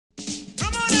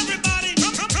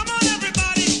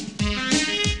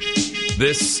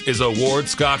This is a Ward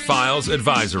Scott Files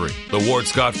advisory. The Ward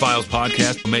Scott Files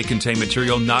podcast may contain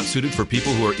material not suited for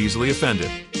people who are easily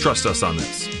offended. Trust us on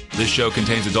this. This show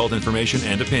contains adult information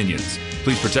and opinions.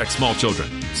 Please protect small children,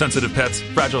 sensitive pets,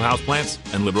 fragile houseplants,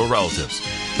 and liberal relatives.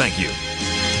 Thank you.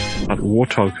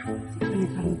 Warthog.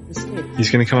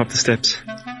 He's going to come up the steps.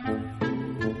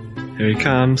 Here he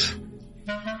comes.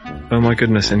 Oh my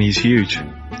goodness, and he's huge.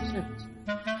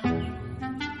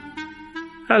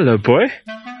 Hello, boy.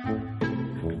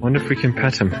 Wonder if we can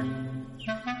pet him.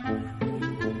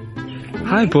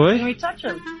 Hi, boy. Can we touch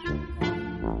him?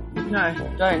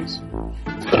 No, don't.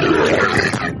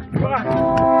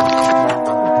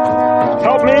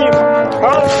 Help me!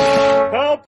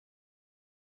 Help!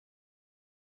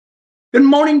 Good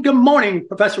morning,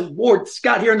 Professor Ward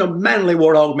Scott here in the Manly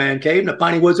Warthog Man Cave in the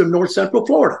Piney Woods of North Central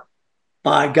Florida.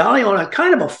 By golly, on a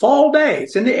kind of a fall day,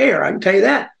 it's in the air, I can tell you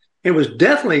that. It was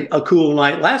definitely a cool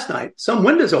night last night. Some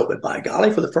windows open, by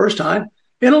golly, for the first time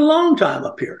in a long time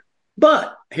up here.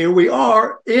 But here we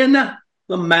are in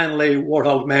the Manly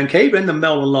Warthog Man Cave in the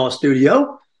Mellon Law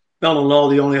Studio. Mellon Law,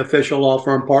 the only official law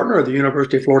firm partner of the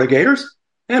University of Florida Gators,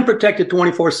 and protected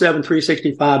 24/7,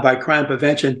 365 by crime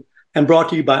prevention, and brought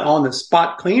to you by On the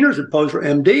Spot Cleaners and Poser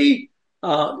MD,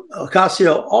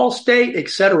 Ocasio Allstate, et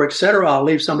cetera, et cetera. I'll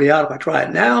leave somebody out if I try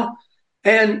it now.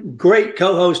 And great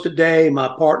co-host today, my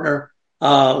partner.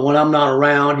 When I'm not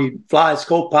around, he flies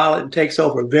co-pilot and takes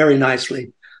over very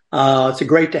nicely. It's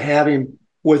great to have him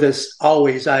with us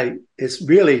always. It's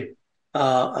really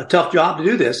a tough job to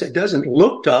do this. It doesn't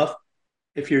look tough.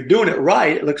 If you're doing it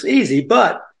right, it looks easy,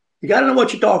 but you got to know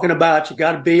what you're talking about. You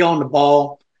got to be on the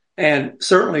ball. And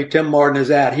certainly Tim Marden is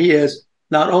that. He is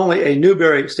not only a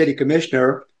Newberry City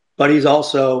Commissioner, but he's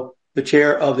also the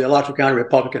chair of the Alachua County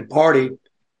Republican Party.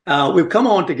 We've come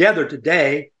on together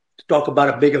today to talk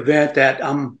about a big event that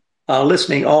I'm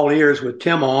listening all ears with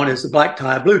Tim on, is the Black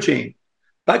Tie Blue Jean.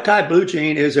 Black Tie Blue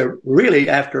Jean is really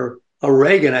after a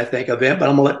Reagan, I think, event, but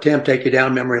I'm going to let Tim take you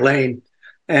down memory lane,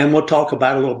 and we'll talk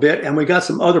about it a little bit. And we got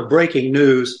some other breaking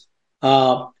news.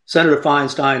 Senator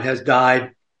Feinstein has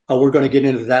died. We're going to get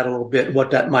into that a little bit,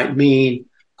 what that might mean.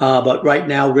 But right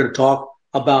now we're going to talk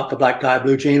about the Black Tie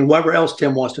Blue Jean and whatever else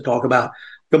Tim wants to talk about.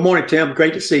 Good morning, Tim.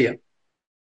 Great to see you.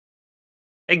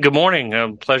 Hey, good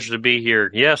morning. Pleasure to be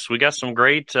here. Yes, we got some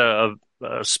great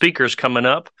speakers coming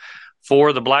up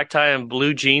for the Black Tie and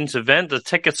Blue Jeans event. The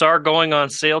tickets are going on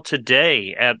sale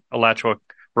today at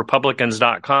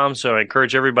AlachuaRepublicans.com. So I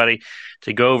encourage everybody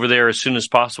to go over there as soon as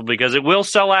possible because it will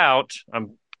sell out.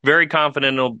 I'm very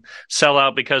confident it'll sell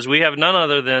out because we have none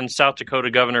other than South Dakota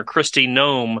Governor Kristi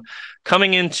Noem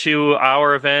coming into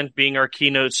our event, being our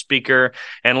keynote speaker.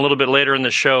 And a little bit later in the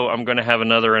show, I'm going to have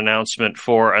another announcement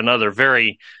for another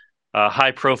very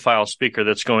high-profile speaker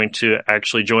that's going to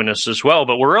actually join us as well.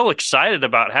 But we're real excited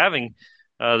about having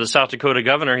the South Dakota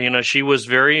governor. You know, she was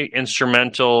very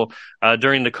instrumental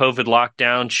during the COVID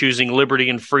lockdown, choosing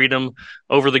liberty and freedom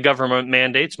over the government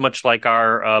mandates, much like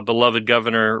our beloved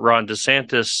governor Ron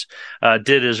DeSantis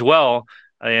did as well.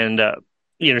 And,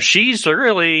 you know, she's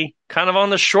really kind of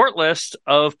on the short list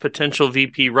of potential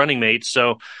VP running mates.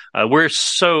 So we're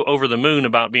so over the moon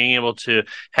about being able to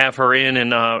have her in.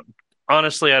 And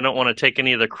honestly, I don't want to take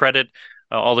any of the credit.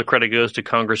 All the credit goes to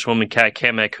Congresswoman Kat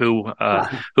Kamek, who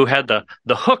had the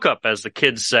hookup, as the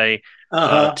kids say,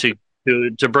 to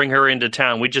bring her into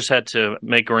town. We just had to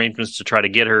make arrangements to try to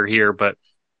get her here, but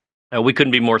we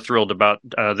couldn't be more thrilled about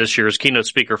this year's keynote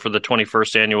speaker for the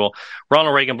 21st annual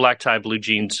Ronald Reagan Black Tie Blue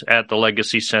Jeans at the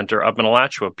Legacy Center up in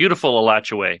Alachua. Beautiful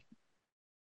Alachua.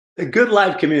 A good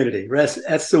life community.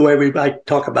 That's the way we like to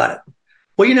talk about it.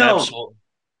 Well, you know, absolutely.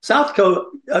 South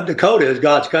Dakota is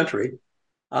God's country.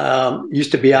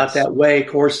 Used to be out that way, of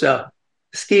course,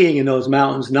 skiing in those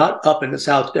mountains, not up in the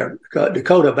South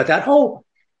Dakota, but that whole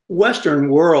Western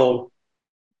world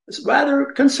is rather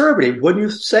conservative, wouldn't you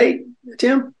say,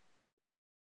 Tim?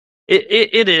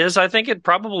 It is. I think it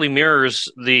probably mirrors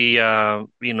the,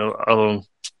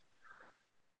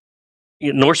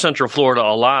 North Central Florida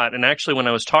a lot. And actually, when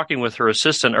I was talking with her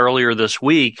assistant earlier this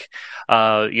week,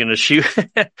 she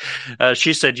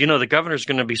she said, the governor's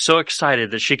going to be so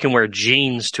excited that she can wear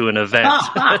jeans to an event.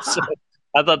 So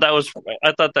I thought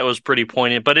that was pretty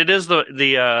poignant. But it is of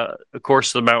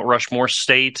course, the Mount Rushmore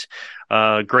state,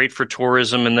 great for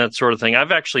tourism and that sort of thing.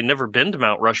 I've actually never been to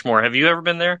Mount Rushmore. Have you ever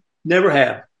been there? Never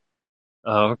have.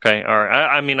 Oh, okay. All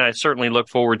right. I mean, I certainly look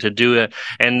forward to do it.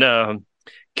 And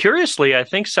curiously, I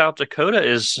think South Dakota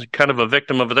is kind of a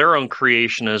victim of their own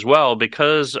creation as well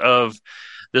because of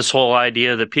this whole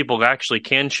idea that people actually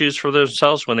can choose for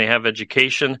themselves when they have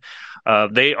education.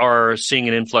 they are seeing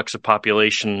an influx of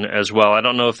population as well. I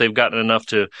don't know if they've gotten enough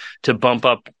to bump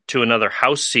up to another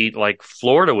House seat like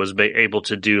Florida was able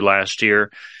to do last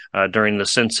year during the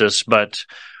census, but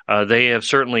they have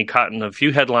certainly caught a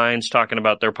few headlines talking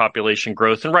about their population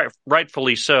growth, and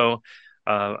rightfully so.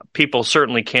 People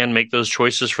certainly can make those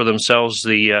choices for themselves.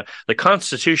 The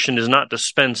Constitution is not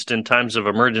dispensed in times of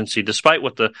emergency, despite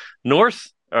what the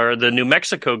North or the New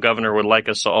Mexico governor would like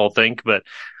us to all think. But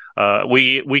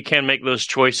we can make those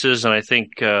choices, and I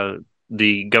think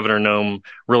the Governor Noem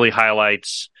really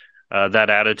highlights that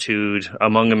attitude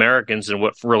among Americans and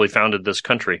what really founded this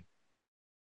country.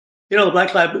 The Black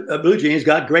Flag Blue Jeans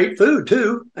got great food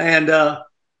too, and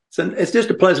it's just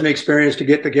a pleasant experience to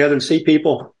get together and see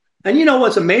people. And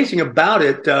what's amazing about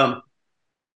it,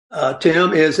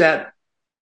 Tim, is that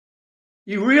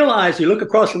you realize, you look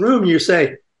across the room and you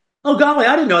say, "Oh golly,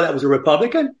 I didn't know that was a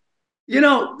Republican." There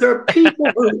are people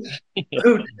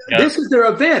who this is their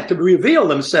event to reveal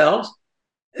themselves.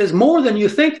 Is more than you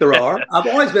think there are. I've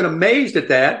always been amazed at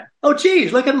that. Oh,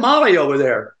 geez, look at Molly over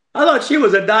there. I thought she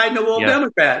was a dyed-in-the-wool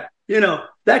Democrat.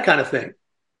 That kind of thing.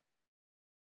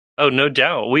 Oh, no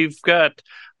doubt. We've got,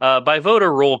 by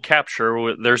voter roll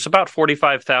capture, there's about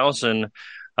 45,000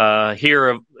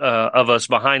 here of us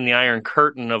behind the Iron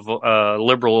Curtain of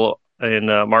liberal in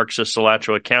Marxist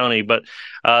Alachua County. But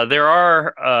there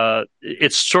are,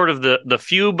 it's sort of the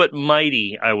few but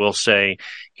mighty, I will say,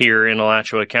 here in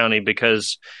Alachua County,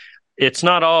 because it's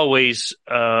not always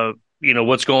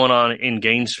what's going on in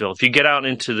Gainesville. If you get out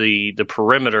into the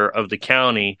perimeter of the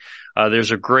county,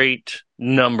 there's a great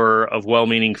number of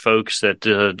well-meaning folks that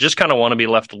just kind of want to be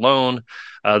left alone.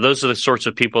 Those are the sorts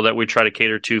of people that we try to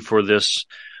cater to for this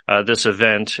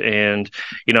event. And,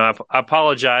 I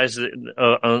apologize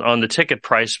on the ticket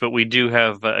price, but we do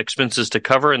have expenses to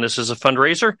cover, and this is a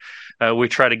fundraiser. We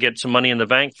try to get some money in the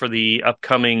bank for the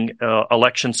upcoming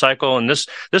election cycle. And this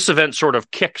event sort of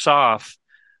kicks off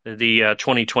the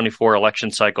 2024 election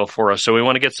cycle for us. So we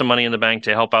want to get some money in the bank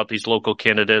to help out these local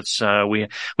candidates. We've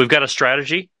got a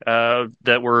strategy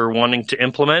that we're wanting to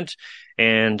implement,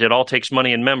 and it all takes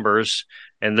money and members.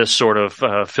 And this sort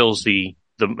of fills the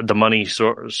money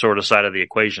sort of side of the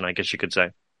equation, I guess you could say.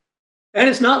 And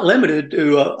it's not limited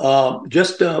to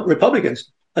just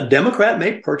Republicans. A Democrat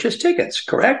may purchase tickets,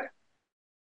 correct?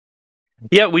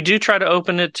 Yeah, we do try to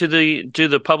open it to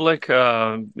the public.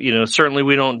 Certainly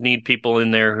we don't need people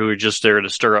in there who are just there to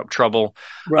stir up trouble.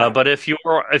 Right. But if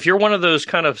you're one of those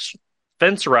kind of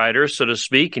fence riders, so to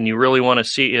speak, and you really want to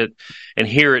see it and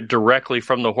hear it directly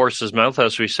from the horse's mouth,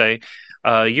 as we say,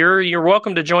 you're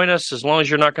welcome to join us, as long as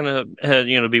you're not going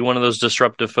to be one of those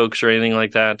disruptive folks or anything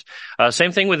like that.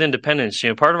 Same thing with independents.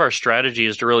 Part of our strategy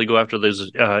is to really go after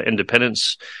those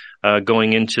independents.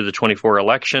 Going into the 24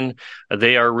 election,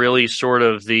 they are really sort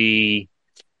of the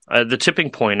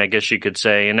tipping point, I guess you could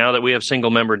say. And now that we have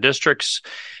single member districts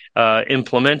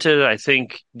implemented, I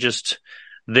think just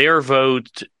their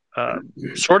vote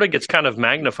sort of gets kind of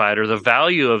magnified, or the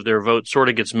value of their vote sort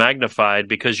of gets magnified,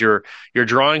 because you're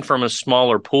drawing from a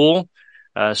smaller pool,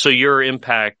 so your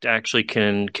impact actually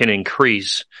can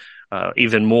increase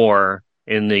even more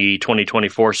in the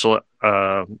 2024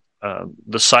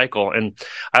 the cycle. And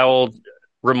I will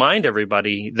remind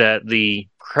everybody that the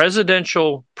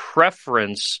presidential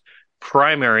preference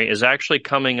primary is actually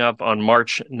coming up on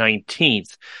March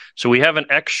 19th. So we have an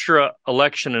extra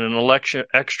election and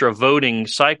extra voting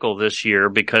cycle this year,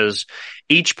 because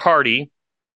each party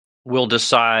will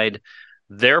decide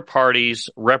their party's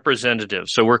representative.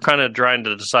 So we're kind of trying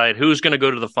to decide who's going to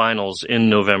go to the finals in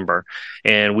November.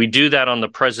 And we do that on the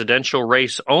presidential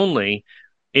race only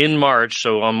in March.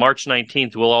 So on March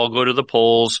 19th, we'll all go to the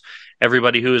polls.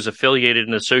 Everybody who is affiliated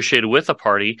and associated with a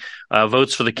party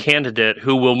votes for the candidate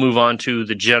who will move on to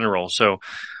the general. So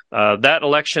that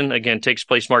election, again, takes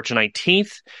place March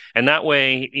 19th. And that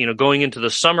way, going into the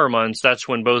summer months, that's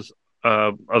when both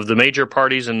of the major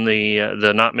parties and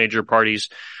the not major parties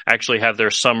actually have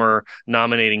their summer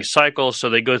nominating cycle. So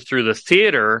they go through the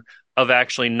theater of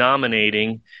actually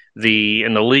nominating the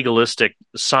legalistic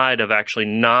side of actually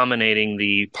nominating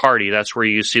the party. That's where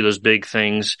you see those big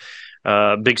things,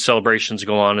 big celebrations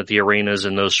go on at the arenas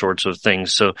and those sorts of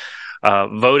things. So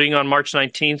voting on March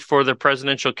 19th for the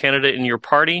presidential candidate in your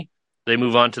party, they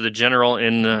move on to the general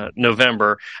in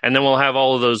November. And then we'll have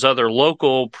all of those other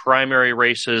local primary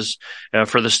races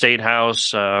for the state house,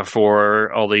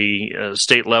 for all the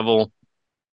state level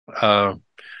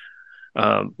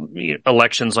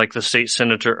elections, like the state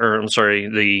senator,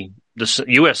 the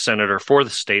U.S. senator for the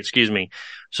state, excuse me.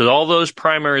 So all those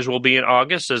primaries will be in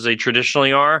August, as they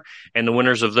traditionally are, and the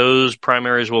winners of those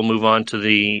primaries will move on to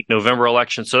the November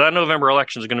election. So that November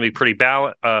election is going to be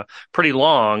pretty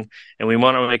long, and we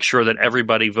want to make sure that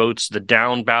everybody votes the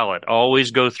down ballot.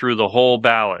 Always go through the whole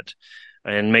ballot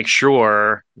and make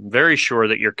sure, very sure,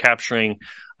 that you're capturing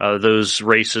those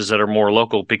races that are more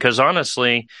local. Because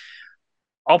honestly,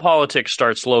 all politics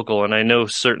starts local, and I know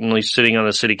certainly sitting on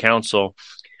the city council,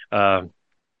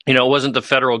 it wasn't the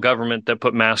federal government that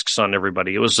put masks on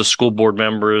everybody. It was the school board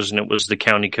members and it was the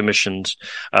county commissions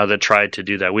that tried to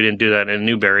do that. We didn't do that in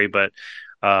Newberry, but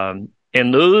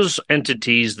in those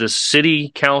entities, the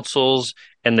city councils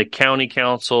and the county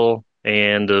council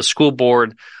and the school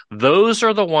board, those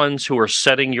are the ones who are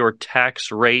setting your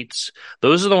tax rates.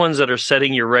 Those are the ones that are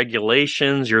setting your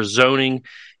regulations, your zoning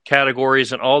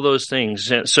categories, and all those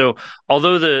things. And so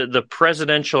although the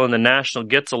presidential and the national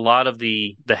gets a lot of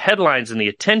the headlines and the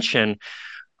attention,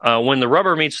 when the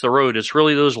rubber meets the road, it's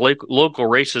really those local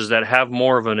races that have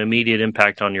more of an immediate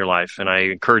impact on your life. And I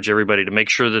encourage everybody to make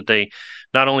sure that they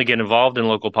not only get involved in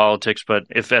local politics, but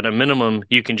if at a minimum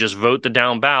you can just vote the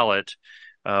down ballot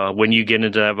when you get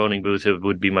into that voting booth, it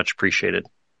would be much appreciated.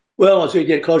 Well, as we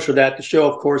get closer to that, the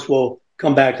show, of course, will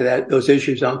come back to those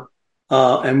issues,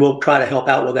 and we'll try to help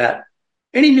out with that.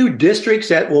 Any new districts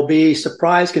that will be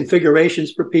surprise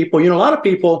configurations for people? A lot of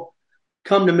people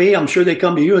come to me. I'm sure they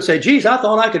come to you and say, geez, I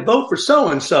thought I could vote for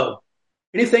so-and-so.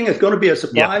 Anything that's going to be a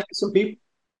surprise to some people?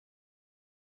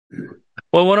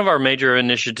 Well, one of our major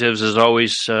initiatives is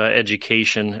always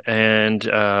education, and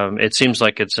it seems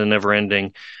like it's a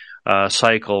never-ending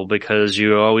cycle, because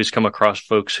you always come across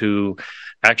folks who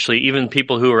actually, even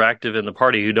people who are active in the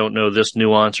party, who don't know this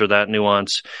nuance or that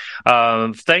nuance.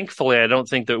 Thankfully, I don't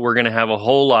think that we're going to have a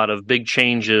whole lot of big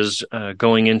changes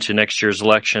going into next year's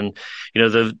election.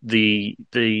 The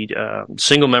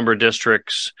single member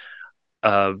districts,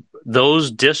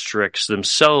 those districts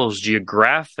themselves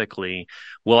geographically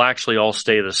will actually all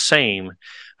stay the same.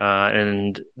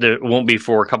 And there won't be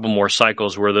for a couple more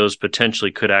cycles where those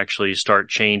potentially could actually start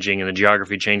changing and the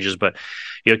geography changes. But,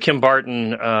 Kim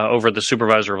Barton over at the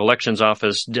Supervisor of Elections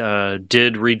office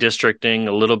did redistricting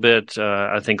a little bit,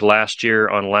 I think last year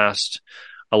on last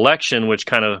election, which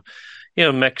kind of,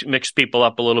 mixed people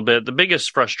up a little bit. The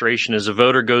biggest frustration is a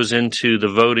voter goes into the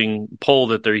voting poll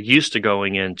that they're used to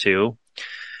going into,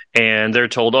 and they're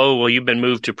told, oh, well, you've been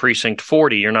moved to precinct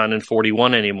 40. You're not in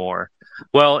 41 anymore.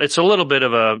 Well, it's a little bit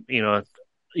of a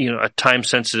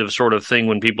time-sensitive sort of thing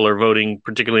when people are voting,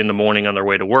 particularly in the morning on their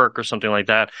way to work or something like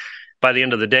that. By the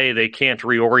end of the day, they can't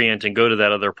reorient and go to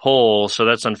that other poll, so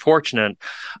that's unfortunate.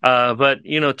 But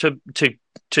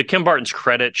to Kim Barton's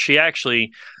credit, she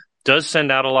actually does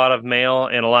send out a lot of mail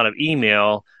and a lot of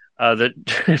email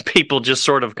that people just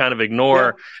sort of kind of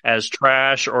ignore as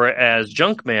trash or as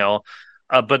junk mail.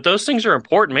 But those things are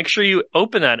important. Make sure you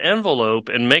open that envelope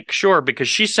and make sure, because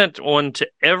she sent one to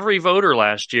every voter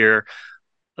last year,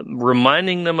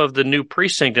 reminding them of the new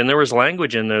precinct. And there was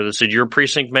language in there that said your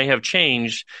precinct may have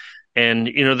changed. And,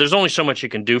 there's only so much you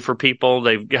can do for people.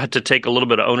 They've got to take a little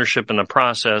bit of ownership in the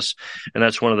process. And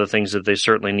that's one of the things that they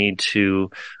certainly need to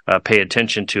pay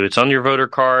attention to. It's on your voter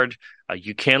card.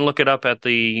 You can look it up at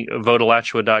the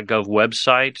votealachua.gov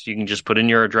website. You can just put in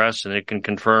your address and it can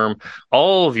confirm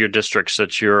all of your districts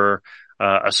that you're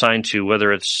assigned to,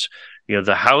 whether it's,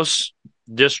 the House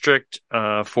district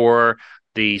for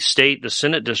the state, the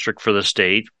Senate district for the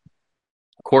state.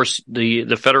 Of course,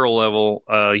 the federal level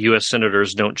U.S.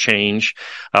 senators don't change.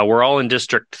 We're all in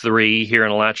District 3 here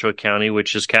in Alachua County,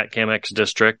 which is Cat Camx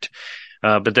district.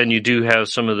 But then you do have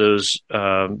some of those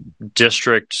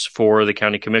districts for the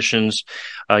county commissions.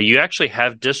 You actually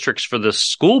have districts for the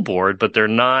school board, but they're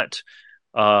not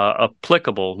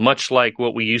applicable, much like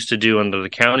what we used to do under the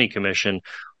county commission.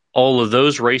 All of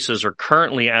those races are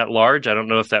currently at large. I don't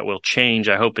know if that will change.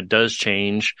 I hope it does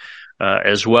change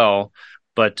as well.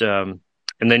 But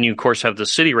and then you, of course, have the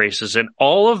city races, and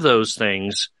all of those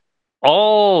things,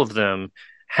 all of them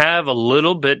have a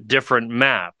little bit different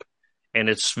map. And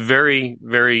it's very,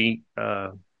 very,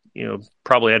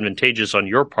 probably advantageous on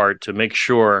your part to make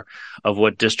sure of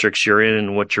what districts you're in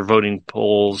and what your voting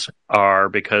polls are,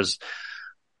 because,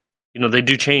 they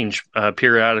do change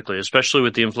periodically, especially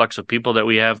with the influx of people that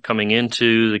we have coming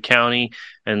into the county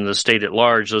and the state at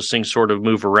large. Those things sort of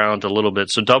move around a little bit.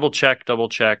 So double check.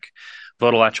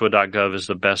 Votealachua.gov is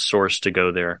the best source to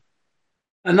go there.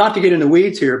 And not to get in the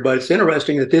weeds here, but it's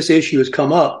interesting that this issue has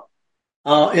come up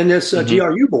in this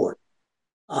GRU board.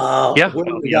 Where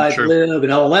the guys live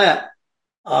and all that.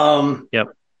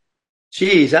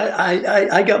 Geez,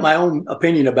 I got my own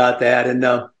opinion about that. And,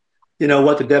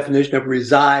 what the definition of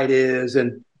reside is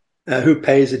and who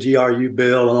pays the GRU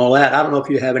bill and all that. I don't know if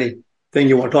you have anything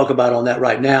you want to talk about on that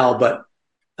right now, but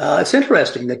it's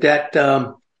interesting that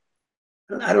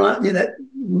I don't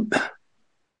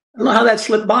know how that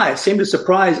slipped by. It seemed to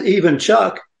surprise even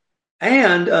Chuck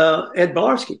and Ed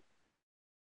Balarski.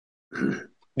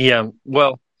 Yeah,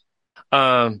 well,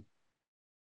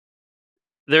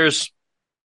 there's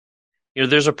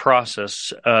a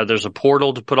process. There's a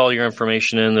portal to put all your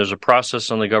information in. There's a process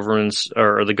on the government's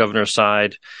or the governor's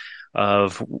side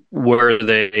of where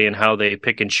they and how they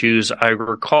pick and choose. I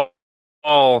recall,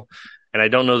 and I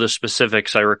don't know the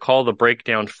specifics, I recall the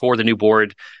breakdown for the new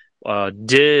board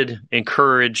did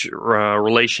encourage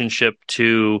relationship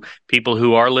to people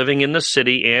who are living in the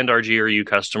city and are GRU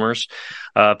customers,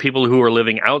 people who are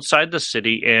living outside the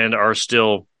city and are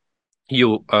still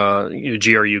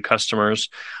GRU customers,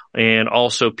 and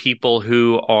also people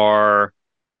who are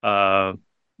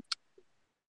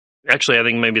actually, I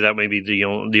think maybe that may be the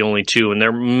only two, and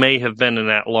there may have been an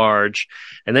at-large.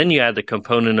 And then you add the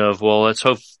component of, well, let's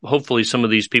hopefully some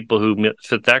of these people who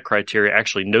fit that criteria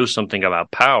actually know something about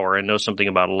power and know something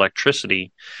about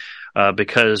electricity,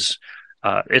 because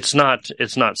it's not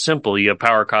simple. You have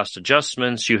power cost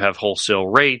adjustments, you have wholesale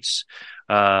rates,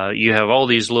 you have all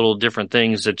these little different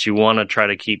things that you want to try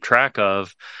to keep track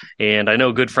of. And I know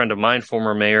a good friend of mine,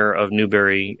 former mayor of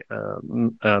Newberry,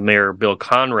 Mayor Bill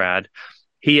Conrad,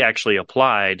 he actually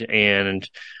applied, and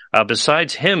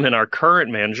besides him and our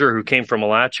current manager who came from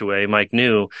Alachua, Mike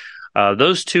New,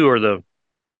 those two are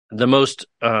the most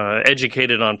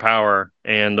educated on power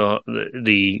and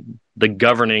the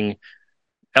governing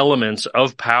elements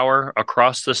of power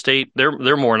across the state.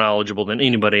 They're more knowledgeable than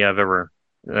anybody I've ever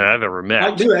met.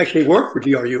 I do actually work for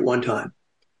GRU at one time.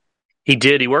 He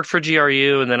did. He worked for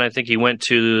GRU, and then I think he went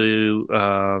to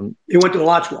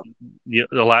Alachua. Yeah,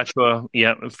 Alachua,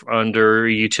 yeah, under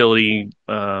utility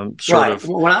sort right. of.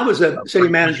 When I was a city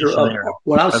manager of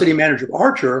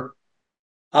Archer,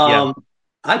 I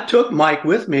took Mike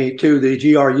with me to the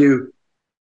GRU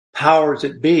powers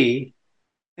that be,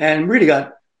 and really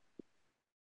got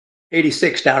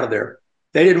 86'd out of there.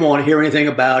 They didn't want to hear anything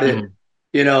about it.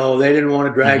 Mm-hmm. They didn't want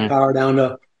to drag power down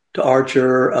to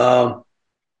Archer.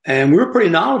 And we were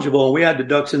pretty knowledgeable, and we had the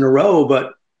ducks in a row,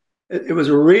 but it was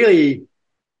that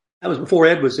was before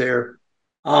Ed was there.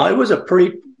 It was a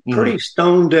pretty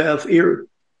stone deaf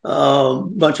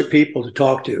bunch of people to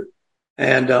talk to.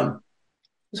 And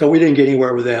so we didn't get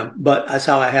anywhere with them, but that's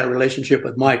how I had a relationship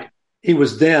with Mike. He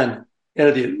was then head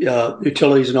of the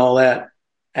utilities and all that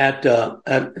at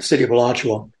the city of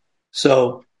Alachua.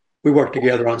 So we worked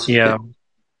together on some things.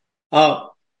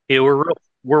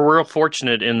 We're real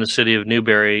fortunate in the city of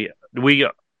Newberry.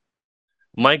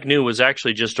 Mike New was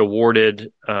actually just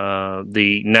awarded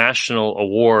the national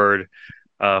award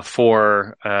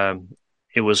for I'm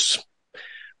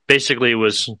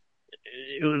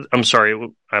sorry,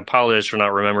 I apologize for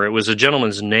not remembering. It was a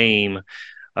gentleman's name.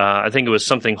 I think it was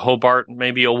something Hobart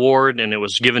maybe award, and it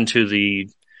was given to the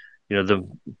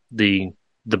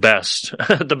best,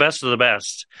 the best of the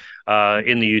best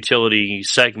in the utility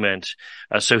segment.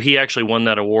 So he actually won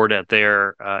that award at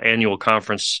their annual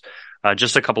conference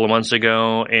just a couple of months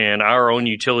ago. And our own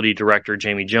utility director,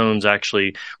 Jamie Jones,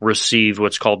 actually received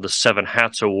what's called the Seven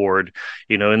Hats Award.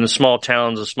 In the small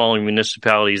towns, the smaller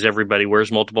municipalities, everybody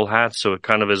wears multiple hats. So it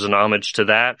kind of is an homage to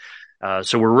that.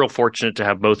 So we're real fortunate to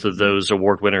have both of those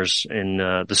award winners in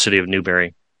the city of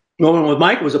Newberry. Well, when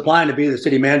Mike was applying to be the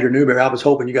city manager of Newberry, I was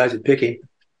hoping you guys would pick him.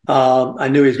 I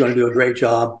knew he was going to do a great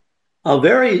job.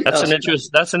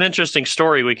 That's an interesting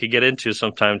story we could get into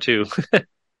sometime too.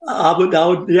 We'll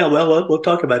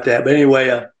talk about that. But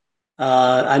anyway,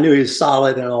 I knew he was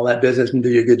solid and all that business and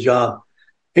do a good job.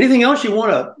 Anything else you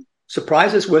want to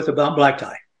surprise us with about Black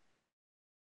Tie?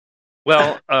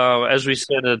 Well, as we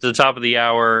said at the top of the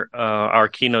hour, our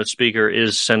keynote speaker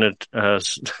is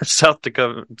South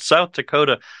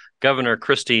Dakota Governor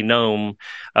Kristi Noem,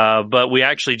 but we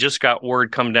actually just got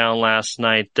word come down last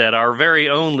night that our very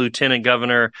own Lieutenant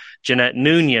Governor Jeanette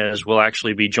Nunez will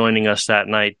actually be joining us that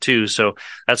night too. So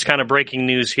that's kind of breaking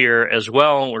news here as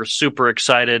well. We're super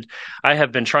excited. I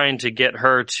have been trying to get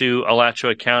her to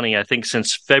Alachua County, I think,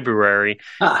 since February,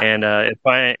 and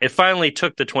it finally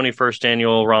took the 21st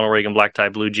annual Ronald Reagan Black Tie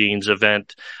Blue Jeans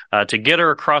event to get her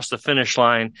across the finish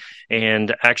line.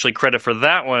 And actually, credit for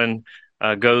that one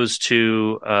goes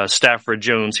to Stafford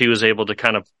Jones. He was able to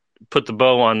kind of put the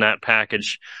bow on that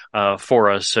package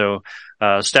for us. So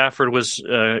Stafford was,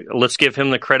 let's give him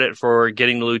the credit for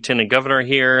getting the lieutenant governor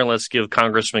here. Let's give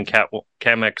Congressman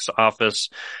Kamak's office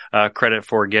credit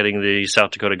for getting the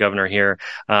South Dakota governor here.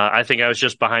 I think I was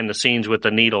just behind the scenes with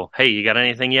the needle. Hey, you got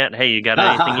anything yet? Hey, you got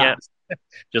anything yet?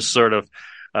 Just sort of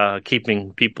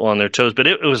keeping people on their toes. But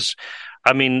it was,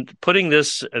 I mean, putting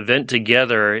this event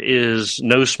together is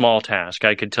no small task.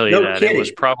 I could tell you that. Kidding. It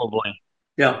was probably,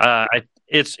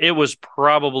 it was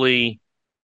probably,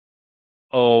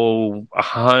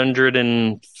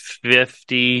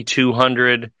 150,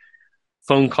 200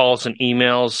 phone calls and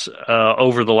emails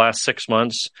over the last 6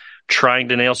 months trying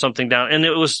to nail something down. And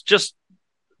it was just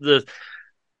the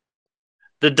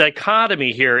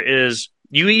dichotomy here is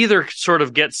you either sort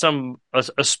of get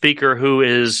a speaker who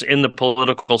is in the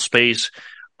political space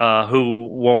who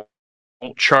won't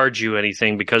charge you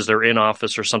anything because they're in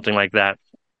office or something like that,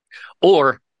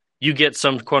 or you get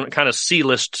some kind of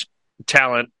C-list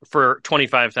talent for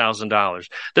 $25,000.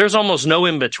 There's almost no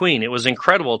in between. It was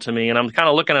incredible to me, and I'm kind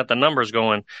of looking at the numbers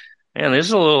going, man, this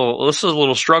is a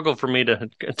little struggle for me to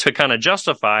kind of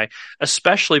justify,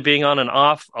 especially being on an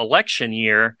off election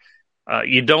year.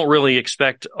 You don't really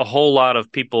expect a whole lot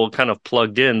of people kind of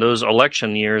plugged in. Those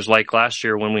election years, like last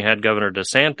year when we had Governor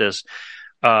DeSantis,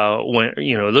 when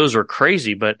those were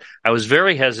crazy. But I was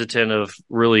very hesitant of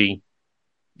really,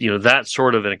 that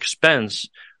sort of an expense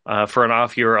for an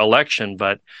off-year election.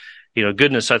 But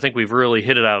goodness, I think we've really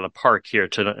hit it out of the park here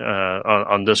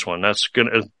on this one. That's going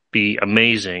to be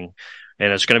amazing.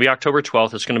 And it's going to be October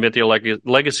 12th. It's going to be at the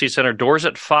Legacy Center. Doors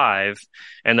at 5.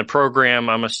 And the program,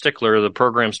 I'm a stickler. The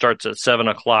program starts at 7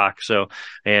 o'clock. So,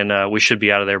 and we should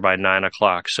be out of there by 9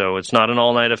 o'clock. So it's not an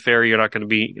all-night affair. You're not going to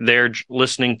be there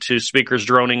listening to speakers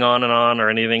droning on and on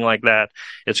or anything like that.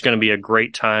 It's going to be a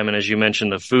great time. And as you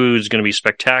mentioned, the food's going to be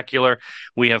spectacular.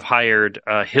 We have hired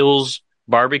Hills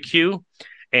Barbecue.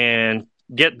 And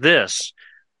get this,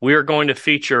 we are going to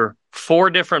feature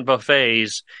 4 different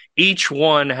buffets, each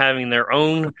one having their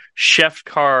own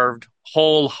chef-carved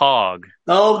whole hog.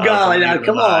 Oh, golly, now,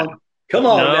 come on.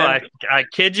 No, man. I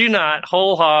kid you not,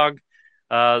 whole hog,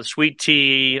 sweet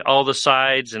tea, all the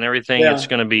sides and everything. Yeah. It's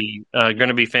going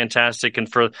to be fantastic.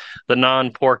 And for the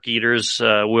non-pork eaters,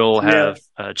 we'll have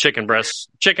chicken breasts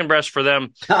for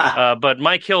them. But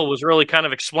Mike Hill was really kind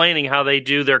of explaining how they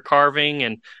do their carving,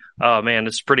 and oh man,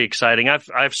 it's pretty exciting.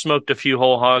 I've smoked a few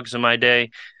whole hogs in my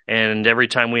day. And every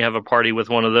time we have a party with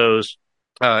one of those,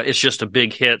 it's just a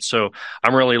big hit. So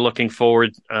I'm really looking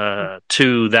forward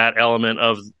to that element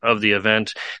of the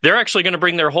event. They're actually going to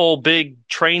bring their whole big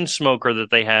train smoker that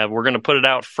they have. We're going to put it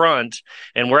out front,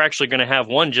 and we're actually going to have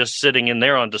one just sitting in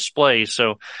there on display.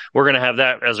 So we're going to have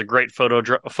that as a great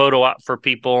photo op for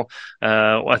people.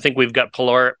 I think we've got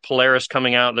Polaris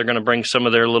coming out. They're going to bring some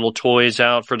of their little toys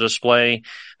out for display.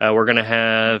 We're going to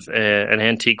have an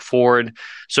antique Ford.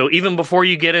 So even before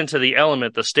you get into the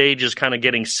element, the stage is kind of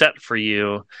getting set for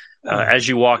you as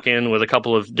you walk in with a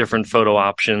couple of different photo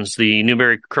options. The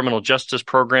Newberry Criminal Justice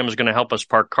Program is going to help us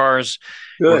park cars.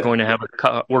 Good. We're going to have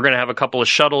a couple of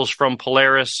shuttles from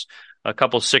Polaris, a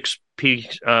couple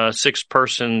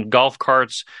 6-person golf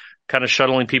carts, kind of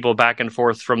shuttling people back and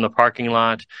forth from the parking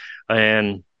lot.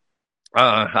 And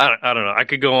I don't know. I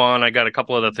could go on. I got a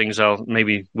couple other things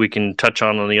maybe we can touch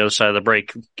on the other side of the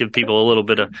break, give people a little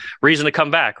bit of reason to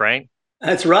come back, right?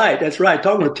 That's right.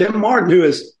 Talking with Tim Marden, who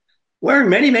is wearing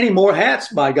many, many more hats,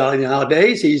 by golly,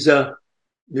 nowadays. He's a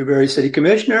Newberry City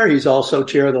Commissioner. He's also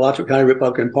chair of the Alachua County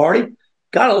Republican Party.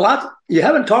 Got a lot. You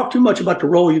haven't talked too much about the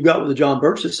role you've got with the John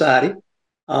Birch Society.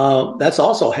 That's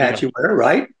also a hat you wear,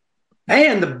 right?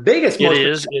 And the biggest,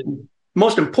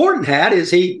 most important hat is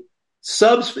he's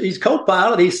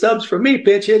co-pilot. He subs for me,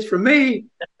 pitch hits for me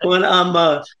when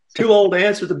I'm too old to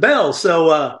answer the bell.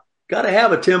 So got to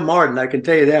have a Tim Marden. I can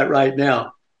tell you that right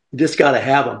now. You just got to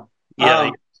have him.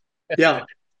 Yeah.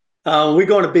 We're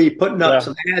going to be putting up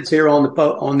some ads here on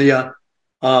the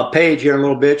page here in a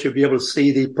little bit. You'll be able to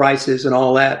see the prices and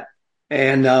all that.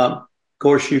 And of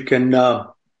course, you can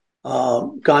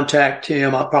contact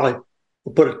Tim. I'll probably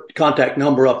put a contact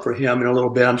number up for him in a little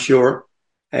bit, I'm sure.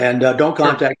 And don't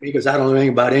contact me because I don't know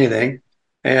anything about anything.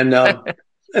 And that's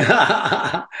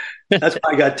why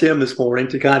I got Tim this morning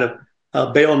to kind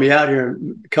of bail me out here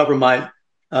and cover my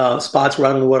spots where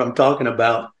I don't know what I'm talking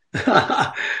about.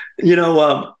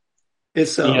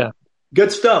 It's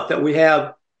good stuff that we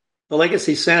have the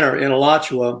Legacy Center in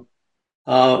Alachua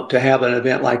to have an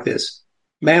event like this.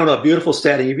 Man, what a beautiful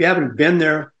setting. If you haven't been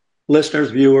there,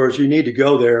 listeners, viewers, you need to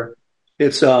go there.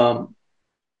 It's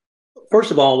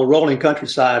first of all, the rolling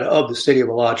countryside of the city of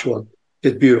Alachua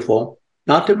is beautiful.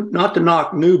 Not to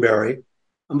knock Newberry,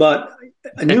 but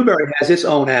Newberry has its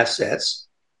own assets,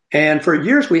 and for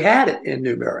years we had it in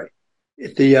Newberry,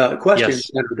 at the equestrian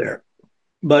center there.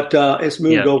 But it's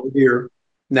moved over here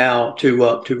now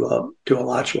to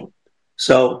Alachua.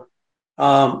 So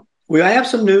we have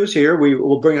some news here. We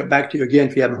will bring it back to you again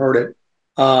if you haven't heard it.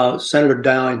 Senator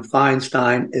Dianne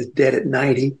Feinstein is dead at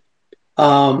 90.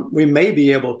 We may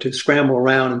be able to scramble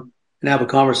around and have a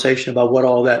conversation about what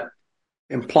all that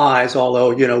implies,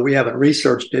 although, we haven't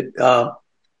researched it.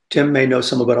 Tim may know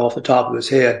some of it off the top of his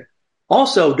head.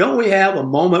 Also, don't we have a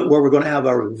moment where we're going to have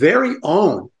our very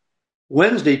own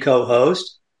Wednesday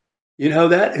co-host? You know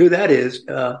who that is.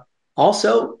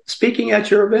 Also speaking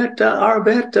at your event, our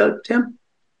event, Tim?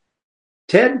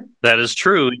 Ted? That is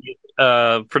true.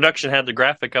 Production had the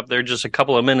graphic up there just a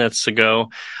couple of minutes ago.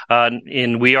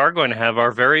 And we are going to have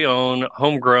our very own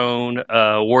homegrown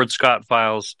Ward Scott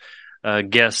Files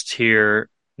guest here,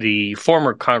 the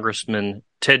former Congressman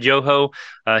Ted Yoho.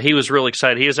 He was real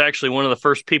excited. He is actually one of the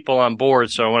first people on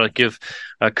board, so I want to give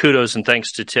kudos and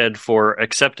thanks to Ted for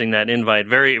accepting that invite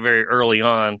very, very early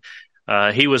on.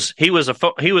 He was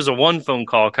a one phone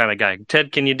call kind of guy.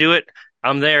 Ted, can you do it?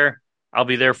 I'm there. I'll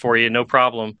be there for you, no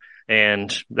problem.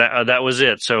 And that was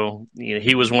it. So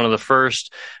he was one of the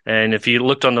first. And if you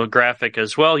looked on the graphic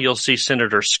as well, you'll see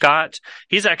Senator Scott.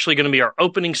 He's actually going to be our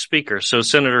opening speaker. So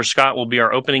Senator Scott will be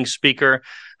our opening speaker.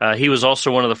 He was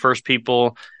also one of the first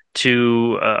people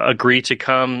to agree to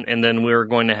come. And then we're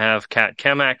going to have Kat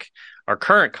Kamak, our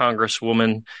current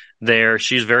Congresswoman, there.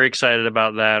 She's very excited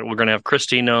about that. We're going to have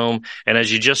Kristi Noem. And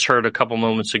as you just heard a couple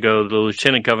moments ago, the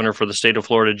Lieutenant Governor for the state of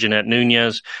Florida, Jeanette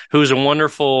Nunez, who's a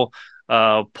wonderful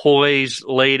poised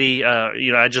lady.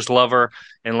 I just love her.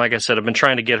 And like I said, I've been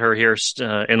trying to get her here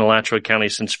in Alachua County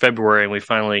since February, and we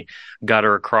finally got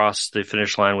her across the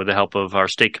finish line with the help of our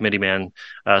state committee man,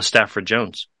 Stafford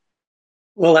Jones.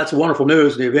 Well, that's wonderful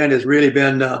news. The event has really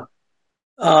been, it's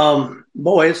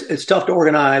tough to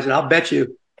organize, and I'll bet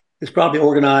you it's probably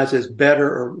organized as better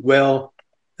or well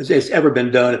as it's ever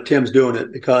been done if Tim's doing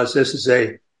it, because this is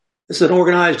an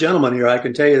organized gentleman here. I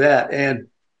can tell you that. And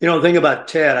the thing about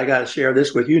Ted, I got to share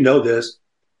this with you. Know this.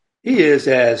 He is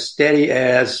as steady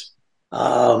as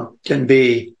can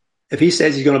be. If he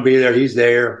says he's going to be there, he's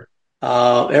there.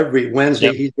 Every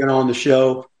Wednesday, He's been on the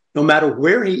show, no matter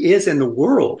where he is in the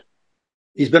world.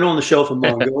 He's been on the show from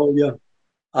Mongolia.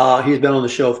 He's been on the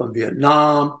show from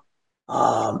Vietnam.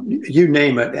 You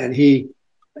name it. And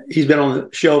he's been on the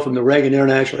show from the Reagan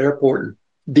International Airport in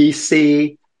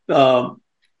D.C. He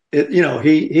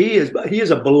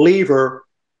is a believer,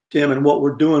 Tim, in what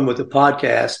we're doing with the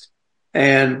podcast.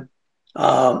 And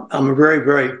I'm very,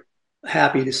 very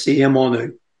happy to see him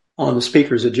on the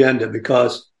speaker's agenda,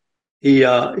 because he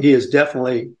is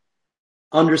definitely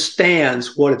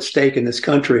understands what at stake in this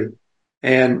country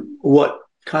and what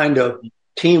kind of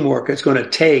teamwork it's going to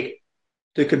take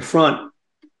to confront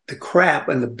the crap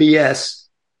and the BS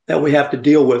that we have to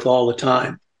deal with all the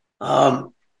time.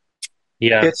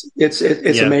 It's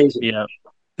amazing. Yeah.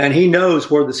 And he knows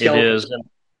where the skeleton is.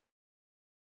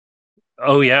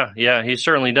 Oh, yeah, he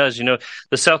certainly does.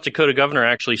 The South Dakota governor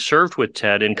actually served with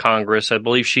Ted in Congress. I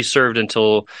believe she served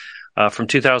until from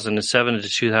 2007 to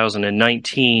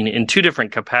 2019 in two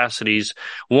different capacities,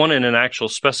 one in an actual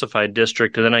specified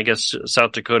district, and then I guess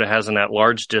South Dakota has an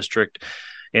at-large district,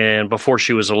 and before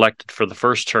she was elected for the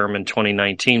first term in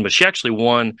 2019. But she actually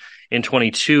won in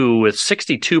 22 with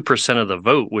 62% of the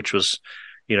vote, which was,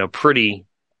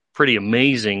 pretty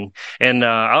amazing. And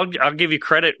I'll give you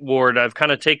credit, Ward. I've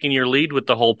kind of taken your lead with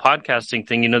the whole podcasting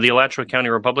thing. The Alachua County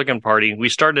Republican Party, we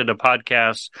started a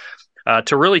podcast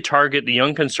to really target the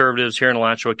young conservatives here in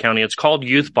Alachua County. It's called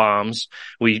Youth Bombs.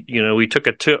 We took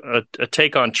a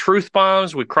take on truth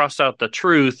bombs. We crossed out the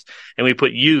truth and we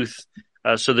put youth.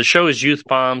 So the show is Youth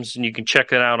Bombs, and you can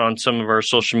check it out on some of our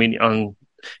social media.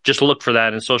 Just look for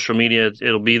that in social media.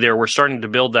 It'll be there. We're starting to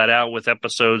build that out with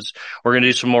episodes. We're going to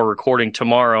do some more recording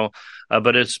tomorrow.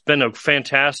 But it's been a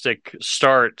fantastic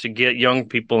start to get young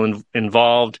people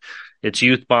involved. It's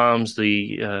Youth Bombs,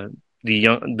 the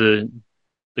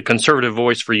conservative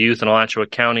voice for youth in Alachua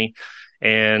County,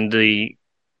 and the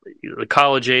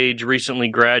college age, recently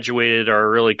graduated, are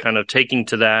really kind of taking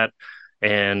to that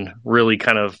and really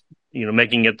kind of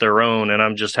making it their own. And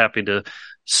I'm just happy to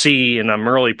see, and I'm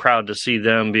really proud to see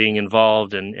them being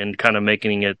involved and kind of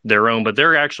making it their own. But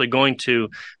they're actually going to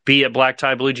be at Black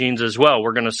Tie Blue Jeans as well.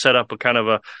 We're going to set up a kind of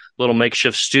a little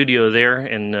makeshift studio there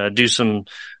and do some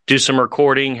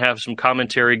recording, have some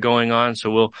commentary going on.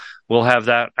 So we'll have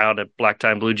that out at Black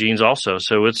Tie Blue Jeans also.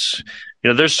 So it's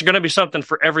there's going to be something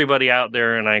for everybody out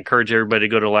there, and I encourage everybody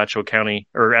to go to Alachua County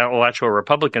or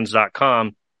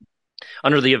AlachuaRepublicans.com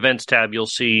under the events tab, you'll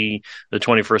see the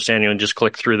 21st annual, and just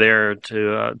click through there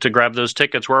to grab those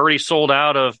tickets. We're already sold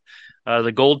out of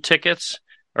the gold tickets,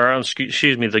 or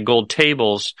excuse me, the gold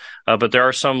tables, but there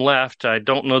are some left. I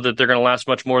don't know that they're going to last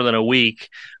much more than a week,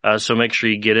 so make sure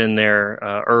you get in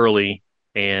there early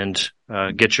and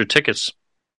get your tickets.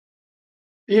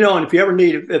 And if you ever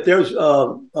need, if there's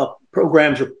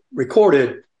programs are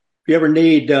recorded, if you ever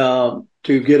need to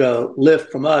get a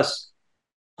lift from us,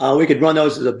 we could run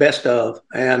those as a best of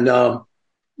and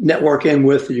network in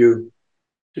with you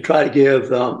to try to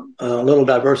give a little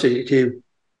diversity to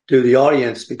the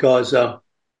audience, because our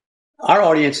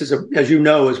audience is, as you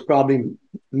know, is probably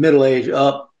middle age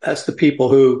up. That's the people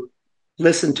who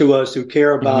listen to us, who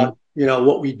care about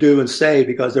what we do and say,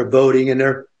 because they're voting and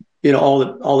they're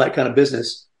all that kind of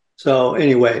business. So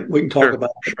anyway, we can talk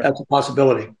about it. That's a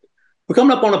possibility. We're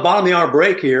coming up on the bottom of the hour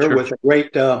break here with a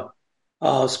great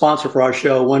sponsor for our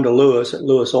show, Wendell Lewis at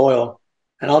Lewis Oil.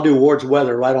 And I'll do Ward's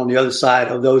Weather right on the other side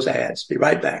of those ads. Be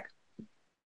right back.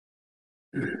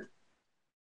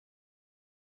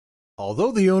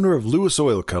 Although the owner of Lewis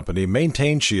Oil Company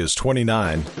maintains she is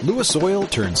 29, Lewis Oil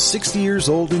turns 60 years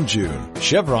old in June.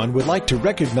 Chevron would like to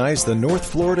recognize the North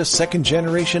Florida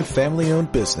second-generation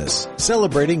family-owned business,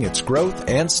 celebrating its growth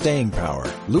and staying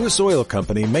power. Lewis Oil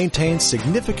Company maintains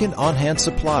significant on-hand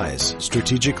supplies,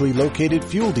 strategically located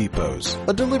fuel depots,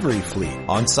 a delivery fleet,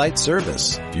 on-site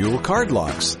service, fuel card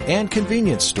locks, and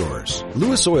convenience stores.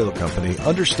 Lewis Oil Company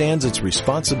understands its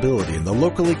responsibility in the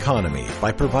local economy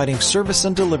by providing service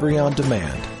and delivery on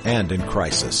demand and in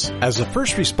crisis. As a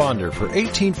first responder for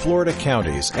 18 Florida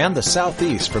counties and the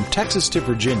Southeast from Texas to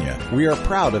Virginia, we are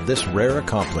proud of this rare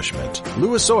accomplishment.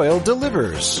 Lewis Oil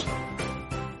delivers.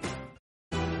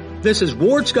 This is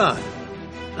Ward Scott,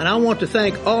 and I want to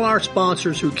thank all our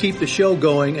sponsors who keep the show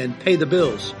going and pay the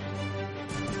bills.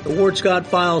 The Ward Scott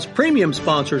Files premium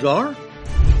sponsors are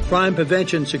Crime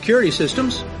Prevention Security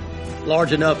Systems,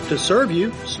 large enough to serve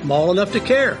you, small enough to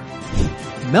care.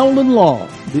 Meldon Law,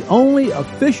 the only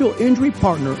official injury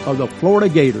partner of the Florida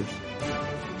Gators.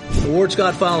 The Ward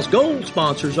Scott Files Gold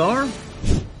sponsors are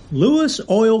Lewis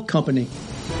Oil Company,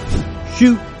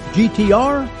 Shoot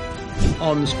GTR,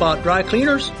 On the Spot Dry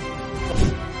Cleaners,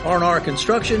 R&R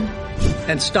Construction,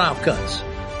 and Style Cuts.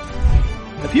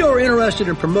 If you are interested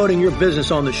in promoting your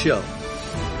business on the show,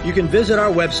 you can visit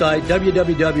our website,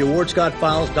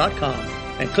 www.wardscottfiles.com,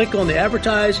 and click on the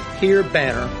Advertise Here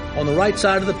banner on the right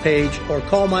side of the page, or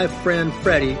call my friend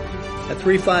Freddie at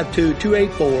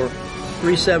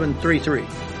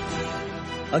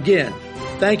 352-284-3733. Again,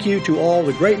 thank you to all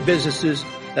the great businesses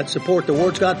that support the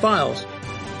Ward Scott Files.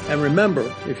 And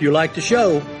remember, if you like the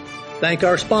show, thank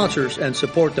our sponsors and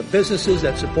support the businesses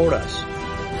that support us.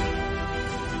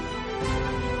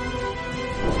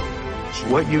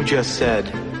 What you just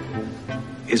said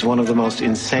is one of the most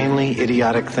insanely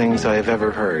idiotic things I have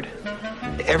ever heard.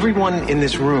 Everyone in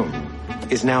this room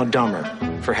is now dumber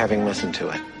for having listened to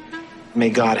it. May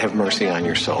God have mercy on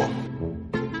your soul.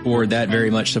 Ward, that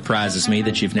very much surprises me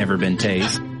that you've never been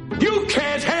tased. You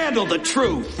can't handle the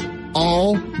truth.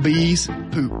 All bees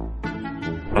poop.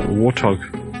 A warthog.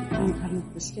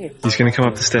 He's going to come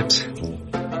up the steps.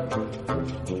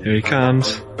 Here he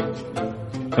comes.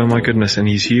 Oh my goodness, and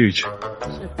he's huge.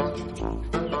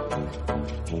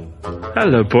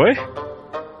 Hello, boy.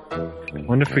 I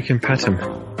wonder if we can pet him.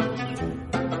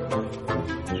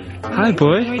 Hi,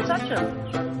 boy. Can we touch him?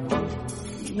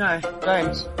 No,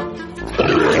 don't.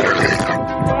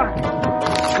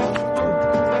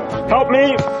 Help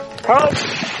me! Help!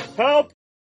 Help!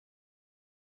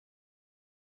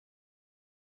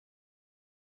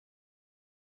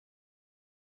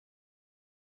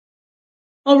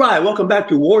 All right, welcome back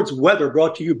to Ward's Weather,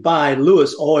 brought to you by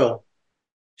Lewis Oil.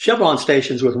 Chevron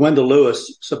stations with Wendell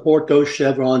Lewis. Support those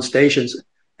Chevron stations.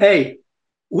 Hey,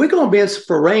 we're going to be in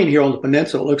for rain here on the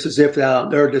peninsula. It looks as if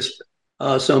there are just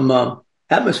some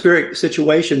atmospheric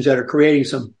situations that are creating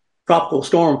some tropical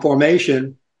storm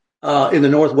formation in the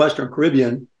northwestern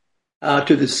Caribbean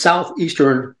to the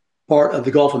southeastern part of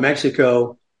the Gulf of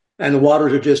Mexico, and the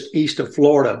waters are just east of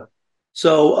Florida.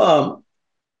 So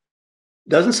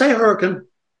doesn't say hurricane,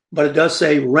 but it does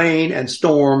say rain and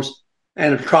storms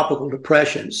and a tropical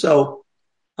depression. So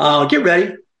get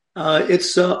ready.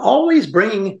 It's always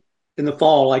bringing, in the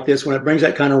fall like this, when it brings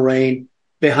that kind of rain,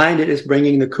 behind it is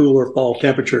bringing the cooler fall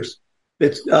temperatures.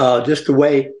 It's just the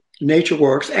way nature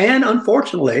works. And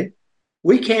unfortunately,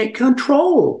 we can't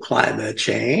control climate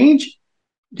change.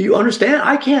 Do you understand?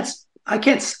 I can't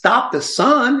stop the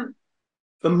sun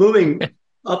from moving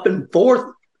up and forth,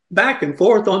 back and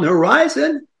forth on the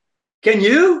horizon. Can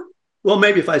you? Well,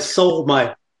 maybe if I sold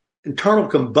my internal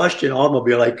combustion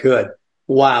automobile, I could.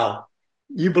 Wow.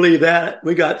 You believe that?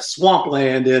 We got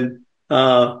swampland in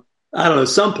I don't know,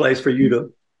 someplace for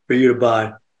you to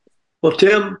buy. Well,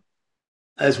 Tim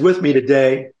is with me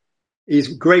today.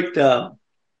 He's a great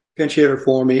pinch hitter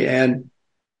for me, and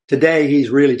today he's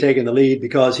really taking the lead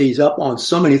because he's up on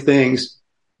so many things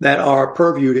that are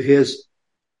purview to his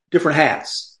different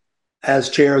hats as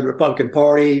chair of the Republican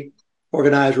Party,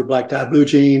 organizer of Black Tie Blue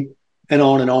Jean, and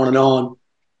on and on and on.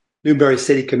 Newberry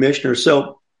City Commissioner. So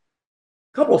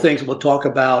a couple of things we'll talk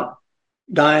about.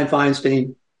 Dianne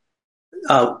Feinstein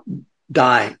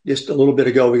dying. Just a little bit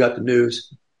ago, we got the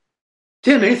news.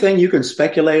 Tim, anything you can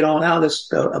speculate on how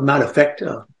this might affect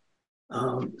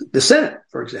the Senate,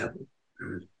 for example?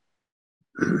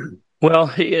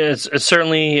 Well, it's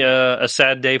certainly a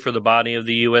sad day for the body of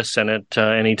the U.S. Senate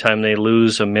anytime they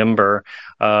lose a member.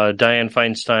 Dianne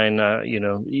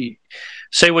Feinstein,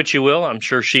 say what you will. I'm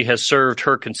sure she has served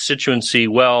her constituency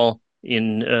well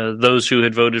in those who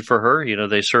had voted for her.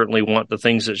 They certainly want the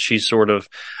things that she sort of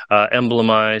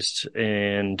emblemized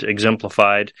and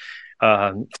exemplified.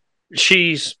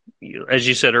 She's, as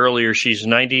you said earlier, she's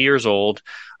 90 years old.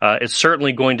 It's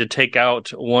certainly going to take out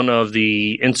one of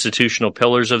the institutional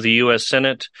pillars of the U.S.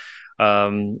 Senate.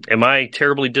 Am I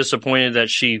terribly disappointed that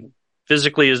she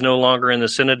physically is no longer in the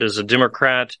Senate as a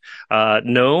Democrat?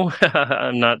 No,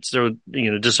 I'm not so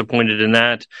disappointed in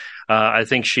that. I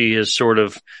think she has sort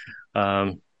of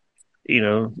been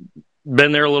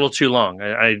there a little too long.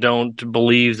 I don't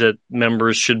believe that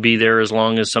members should be there as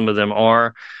long as some of them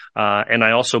are. And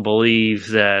I also believe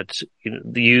that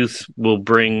the youth will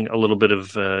bring a little bit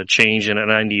of change. And at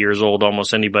 90 years old,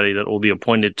 almost anybody that will be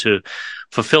appointed to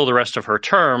fulfill the rest of her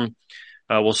term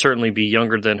will certainly be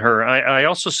younger than her. I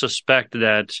also suspect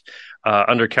that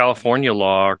under California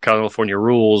law or California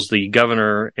rules, the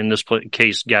governor, in this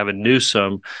case, Gavin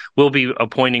Newsom, will be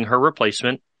appointing her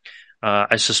replacement.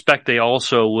 I suspect they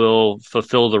also will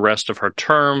fulfill the rest of her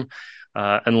term.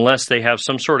 Unless they have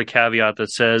some sort of caveat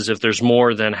that says if there's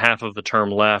more than half of the term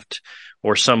left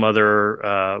or some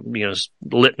other,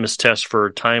 litmus test for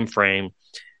time frame,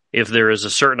 if there is a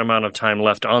certain amount of time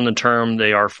left on the term,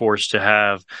 they are forced to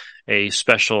have a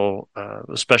special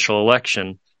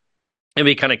election. I'd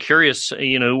be kind of curious,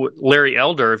 Larry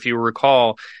Elder, if you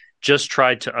recall, just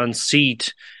tried to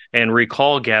unseat and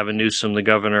recall Gavin Newsom, the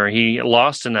governor. He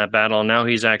lost in that battle. Now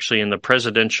he's actually in the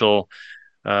presidential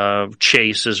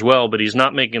chase as well, but he's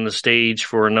not making the stage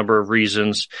for a number of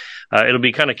reasons. It'll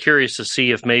be kind of curious to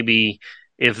see if maybe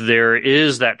if there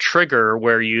is that trigger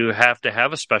where you have to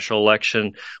have a special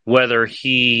election, whether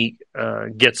he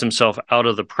gets himself out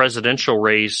of the presidential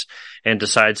race and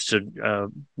decides to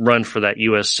run for that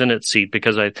U.S. Senate seat.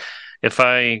 Because if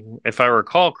I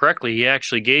recall correctly, he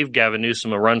actually gave Gavin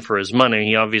Newsom a run for his money.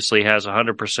 He obviously has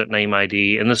 100% name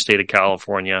ID in the state of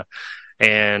California,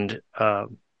 and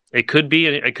it could be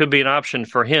an option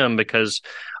for him because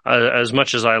as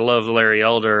much as I love Larry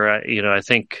Elder, I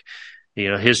think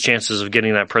his chances of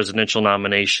getting that presidential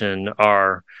nomination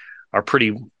are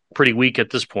pretty weak at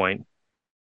this point.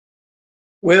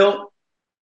 Well,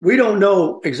 we don't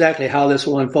know exactly how this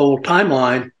will unfold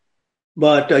timeline,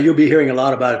 but you'll be hearing a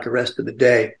lot about it the rest of the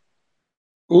day.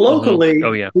 Locally,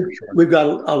 we've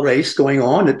got a race going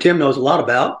on that Tim knows a lot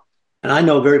about, and I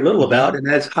know very little about, and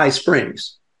that's High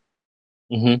Springs.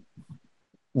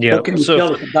 Mm-hmm. Yeah. What can you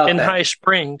tell us about in that? High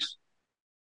Springs?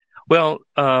 Well,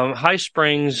 High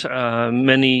Springs, some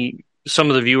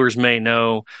of the viewers may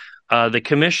know, the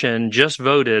commission just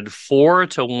voted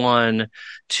 4-1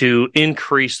 to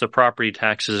increase the property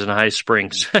taxes in High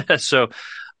Springs. So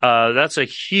that's a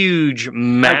huge,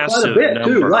 massive quite a bit,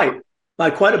 number. too, right? By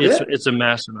quite a bit. It's a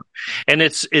massive number. And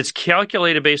it's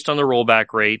calculated based on the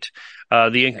rollback rate.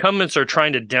 The incumbents are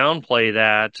trying to downplay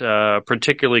that,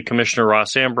 particularly Commissioner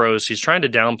Ross Ambrose. He's trying to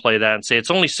downplay that and say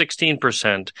it's only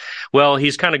 16%. Well,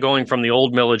 he's kind of going from the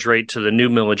old millage rate to the new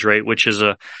millage rate, which is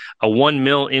a 1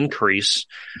 mil increase.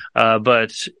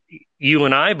 But you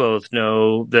and I both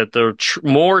know that the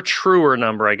more truer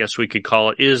number, I guess we could call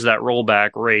it, is that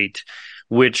rollback rate,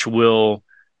 which will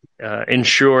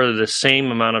ensure the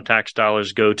same amount of tax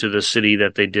dollars go to the city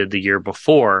that they did the year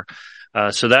before.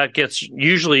 So that gets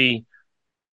usually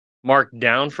marked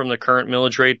down from the current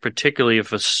millage rate, particularly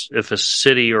if a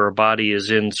city or a body is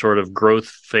in sort of growth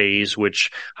phase, which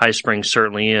High Springs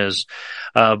certainly is.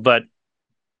 But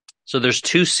so there's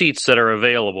 2 seats that are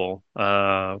available.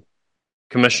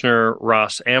 Commissioner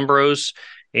Ross Ambrose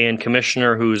and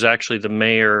Commissioner who's actually the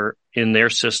mayor in their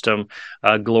system,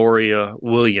 Gloria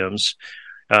Williams.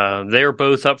 They're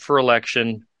both up for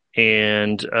election,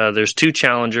 and there's 2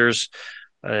 challengers.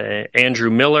 Andrew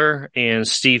Miller and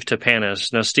Steve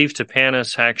Tapanis. Now, Steve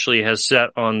Tapanis actually has sat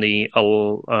on the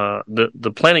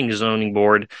planning and zoning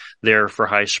board there for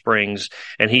High Springs,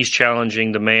 and he's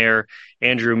challenging the mayor.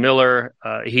 Andrew Miller,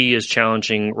 he is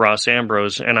challenging Ross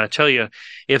Ambrose. And I tell you,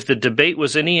 if the debate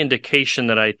was any indication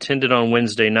that I attended on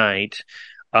Wednesday night,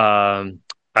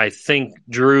 I think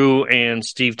Drew and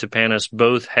Steve Tapanis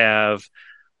both have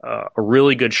a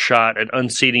really good shot at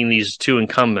unseating these two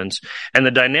incumbents. And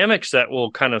the dynamics that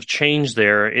will kind of change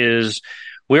there is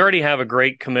we already have a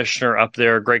great commissioner up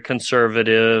there, a great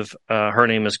conservative. Her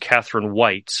name is Catherine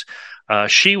Whites.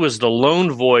 She was the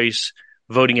lone voice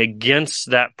voting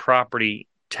against that property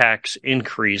tax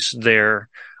increase there,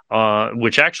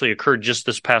 which actually occurred just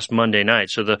this past Monday night.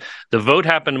 So the vote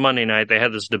happened Monday night. They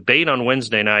had this debate on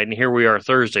Wednesday night, and here we are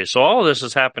Thursday. So all of this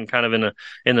has happened kind of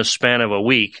in the span of a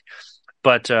week.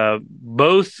 But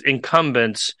both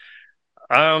incumbents,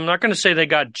 I'm not going to say they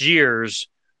got jeers,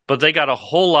 but they got a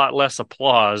whole lot less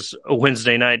applause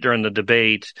Wednesday night during the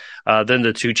debate than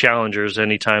the two challengers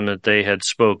anytime that they had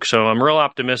spoke. So I'm real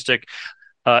optimistic.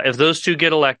 If those two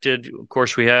get elected, of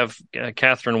course, we have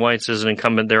Catherine Whites as an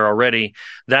incumbent there already.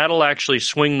 That'll actually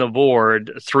swing the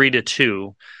board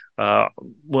 3-2.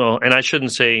 And I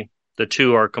shouldn't say the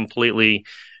two are completely,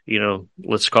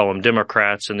 let's call them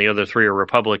Democrats and the other three are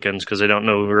Republicans because they don't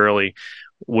know really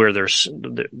where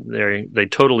they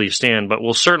totally stand. But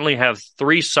we'll certainly have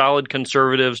three solid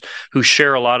conservatives who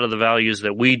share a lot of the values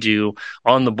that we do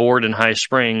on the board in High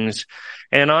Springs.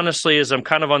 And honestly, as I'm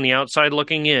kind of on the outside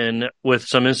looking in with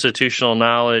some institutional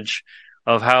knowledge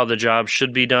of how the job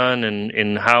should be done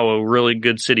and how a really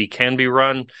good city can be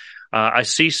run, I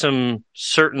see some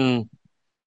certain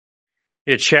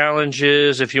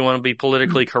challenges, if you want to be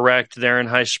politically correct, there in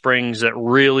High Springs that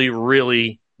really,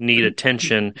 really need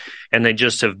attention, and they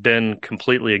just have been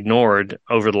completely ignored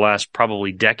over the last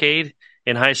probably decade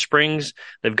in High Springs.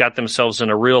 They've got themselves in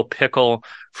a real pickle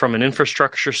from an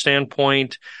infrastructure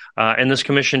standpoint, and this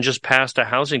commission just passed a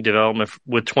housing development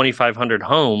with 2,500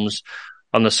 homes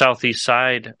on the southeast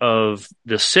side of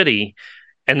the city,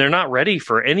 and they're not ready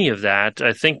for any of that.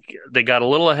 I think they got a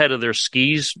little ahead of their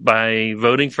skis by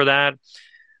voting for that.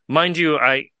 Mind you,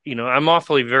 I'm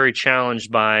awfully very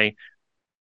challenged by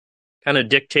kind of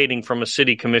dictating from a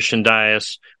city commission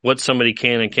dais what somebody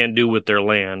can and can't do with their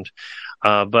land.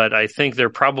 But I think there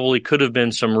probably could have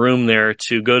been some room there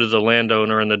to go to the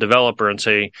landowner and the developer and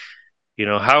say,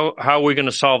 how are we going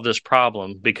to solve this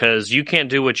problem? Because you can't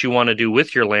do what you want to do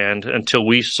with your land until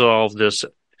we solve this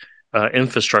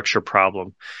infrastructure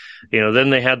problem.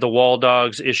 Then they had the Wall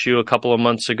Dogs issue a couple of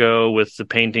months ago with the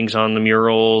paintings on the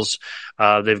murals.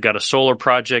 They've got a solar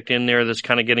project in there that's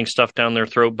kind of getting stuff down their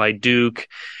throat by Duke.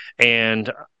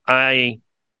 And I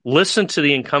listened to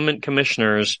the incumbent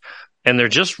commissioners, and they're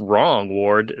just wrong,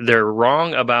 Ward. They're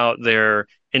wrong about their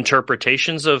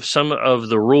interpretations of some of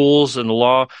the rules and the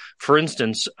law. For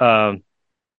instance,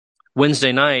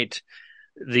 Wednesday night,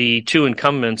 the two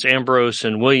incumbents, Ambrose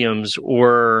and Williams,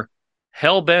 were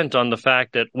hell-bent on the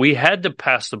fact that we had to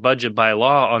pass the budget by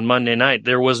law on Monday night.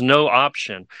 There was no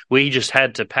option. We just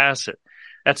had to pass it.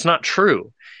 That's not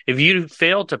true. If you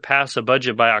fail to pass a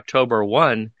budget by October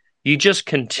 1, you just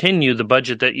continue the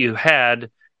budget that you had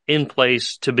in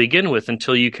place to begin with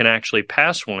until you can actually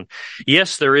pass one.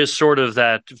 Yes, there is sort of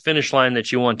that finish line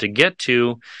that you want to get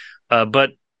to,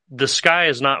 but the sky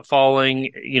is not falling.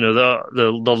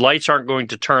 The lights aren't going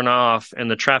to turn off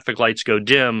and the traffic lights go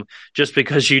dim just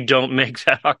because you don't make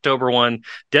that October 1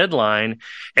 deadline.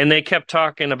 And they kept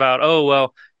talking about,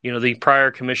 the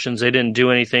prior commissions, they didn't do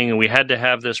anything and we had to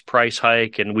have this price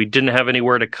hike and we didn't have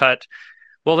anywhere to cut.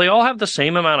 Well, they all have the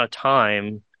same amount of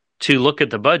time to look at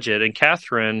the budget. And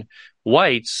Catherine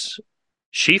Whites,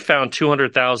 she found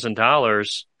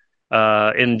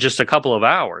 $200,000 in just a couple of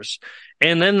hours.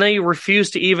 And then they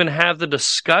refused to even have the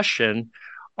discussion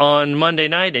on Monday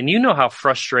night. And you know how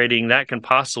frustrating that can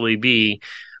possibly be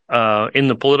in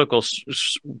the political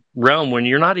realm when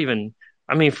you're not even,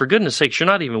 for goodness sakes, you're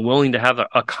not even willing to have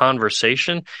a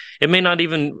conversation. It may not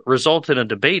even result in a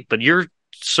debate, but you're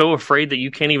so afraid that you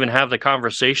can't even have the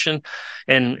conversation.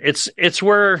 And it's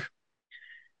where,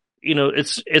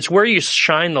 it's where you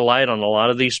shine the light on a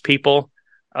lot of these people.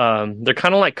 They're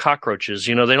kind of like cockroaches.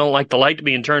 They don't like the light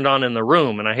being turned on in the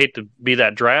room. And I hate to be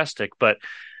that drastic, but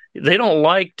they don't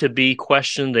like to be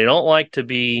questioned. They don't like to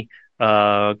be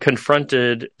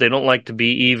confronted. They don't like to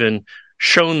be even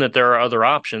shown that there are other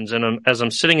options. And as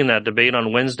I'm sitting in that debate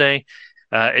on Wednesday,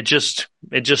 it just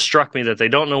struck me that they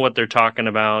don't know what they're talking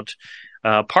about.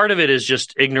 Part of it is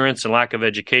just ignorance and lack of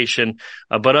education,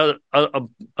 but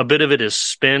a bit of it is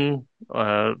spin.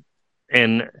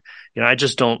 And I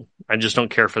just don't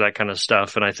care for that kind of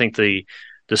stuff. And I think the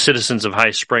citizens of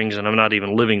High Springs, and I'm not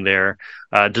even living there,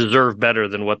 deserve better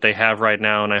than what they have right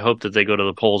now. And I hope that they go to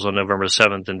the polls on November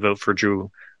 7th and vote for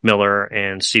Drew Miller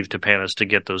and Steve Tapanis to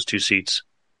get those 2 seats.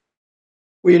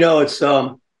 Well, it's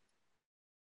the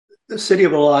city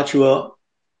of Alachua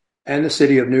and the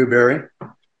city of Newberry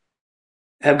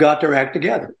have got their act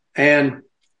together. And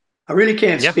I really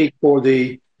can't speak for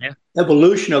the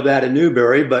evolution of that in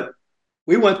Newberry, but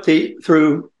we went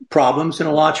through problems in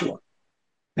Alachua,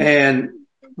 and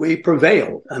we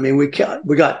prevailed. I mean, we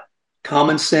got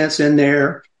common sense in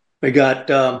there. We got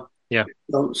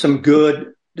some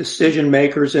good decision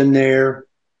makers in there.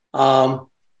 And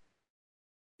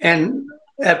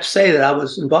I have to say that I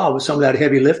was involved with some of that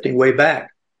heavy lifting way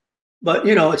back. But,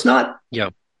 it's not. Yeah.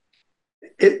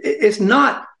 It's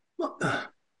not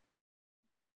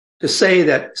to say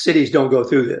that cities don't go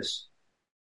through this.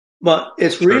 But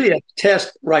it's really a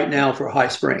test right now for High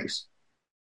Springs.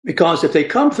 Because if they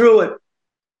come through it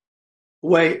the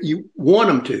way you want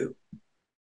them to,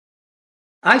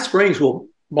 High Springs will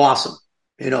blossom.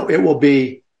 It will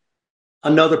be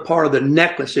another part of the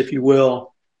necklace, if you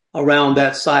will, around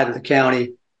that side of the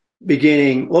county,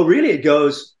 beginning, well, really it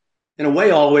goes in a way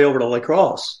all the way over to Lake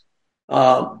Cross.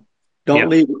 Don't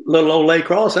leave little old Lake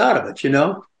Cross out of it,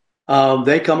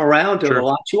 They come around to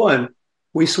Alachua and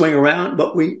we swing around,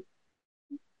 but we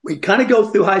kind of go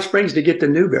through High Springs to get to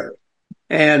Newberry.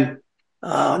 And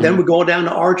then we go down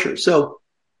to Archer. So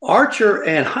Archer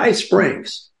and High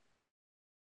Springs,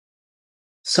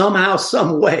 somehow,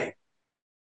 some way,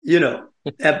 need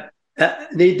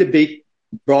to be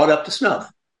brought up to snuff.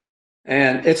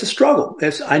 And it's a struggle.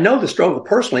 I know the struggle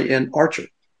personally in Archer.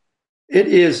 It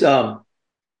is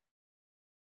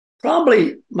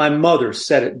probably my mother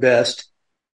said it best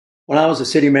when I was a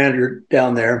city manager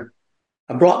down there.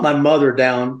 I brought my mother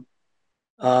down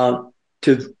to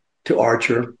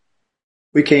Archer.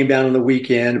 We came down on the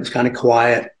weekend. It was kind of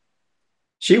quiet.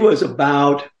 She was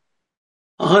about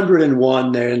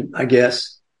 101 then, I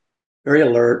guess, very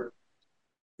alert.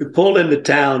 We pulled into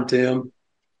town, Tim,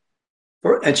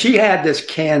 and she had this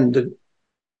canned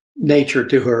nature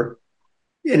to her,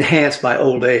 enhanced by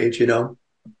old age,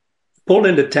 Pulled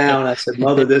into town. I said,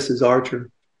 Mother, this is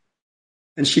Archer.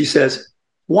 And she says,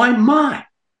 why my?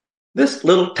 This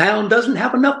little town doesn't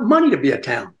have enough money to be a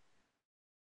town.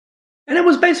 And it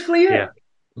was basically it.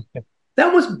 Yeah.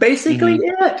 That was basically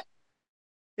it.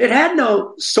 It had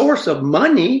no source of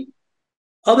money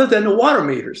other than the water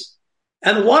meters.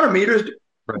 And the water meters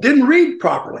didn't read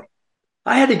properly.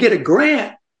 I had to get a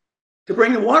grant to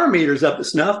bring the water meters up to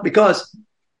snuff because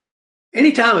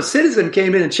anytime a citizen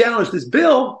came in and challenged this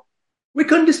bill, we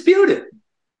couldn't dispute it.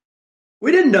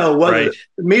 We didn't know whether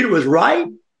the meter was right,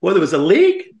 whether it was a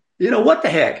leak, what the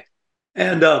heck.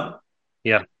 And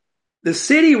the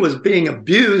city was being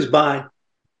abused by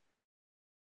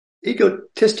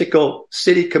egotistical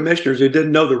city commissioners who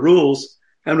didn't know the rules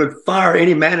and would fire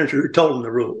any manager who told them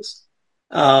the rules.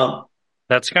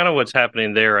 That's kind of what's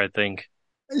happening there, I think.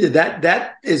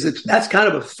 That's kind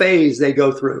of a phase they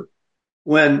go through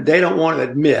when they don't want to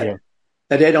admit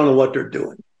that they don't know what they're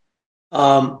doing.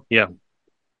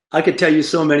 I could tell you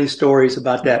so many stories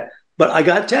about that, but I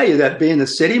got to tell you that being the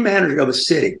city manager of a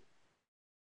city,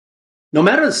 no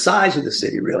matter the size of the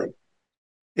city, really,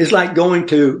 is like going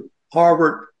to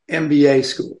Harvard MBA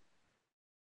school.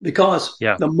 Because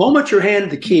the moment you're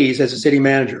handed the keys as a city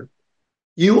manager,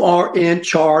 you are in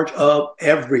charge of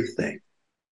everything.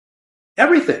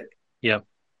 Everything. Yeah.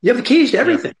 You have the keys to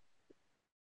everything.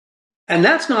 And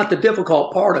that's not the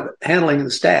difficult part of it, handling the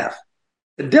staff.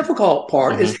 The difficult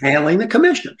part is handling the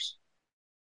commissioners.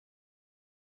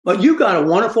 But you got a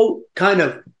wonderful kind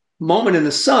of moment in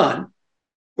the sun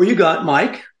where you got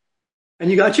Mike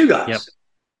and you got you guys. Yep.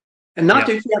 And not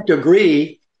that you have to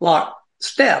agree lock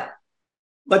step,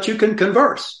 but you can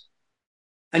converse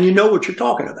and you know what you're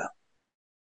talking about.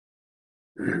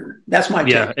 That's my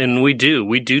take. Yeah, and we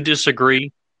do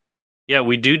disagree. Yeah,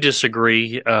 we do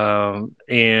disagree,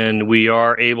 and we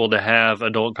are able to have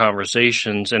adult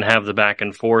conversations and have the back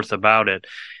and forth about it,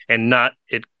 and not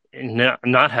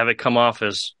have it come off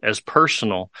as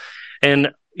personal.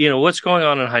 And what's going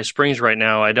on in High Springs right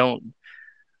now?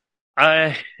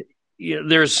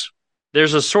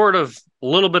 There's a sort of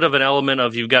little bit of an element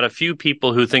of you've got a few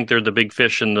people who think they're the big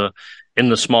fish in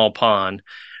the small pond.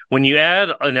 When you add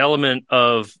an element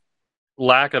of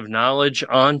lack of knowledge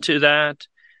onto that,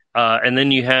 and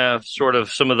then you have sort of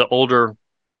some of the older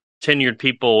tenured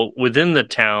people within the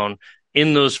town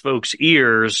in those folks'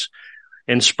 ears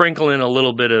and sprinkle in a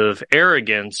little bit of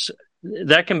arrogance,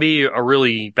 that can be a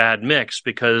really bad mix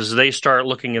because they start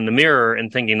looking in the mirror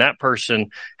and thinking that person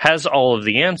has all of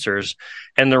the answers.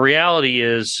 And the reality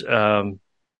is,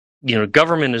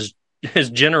 government is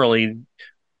generally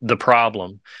the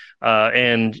problem.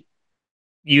 And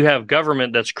you have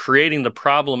government that's creating the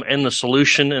problem and the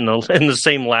solution in the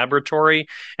same laboratory.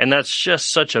 And that's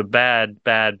just such a bad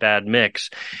mix.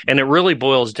 And it really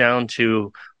boils down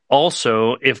to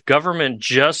also, if government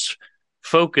just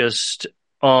focused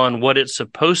on what it's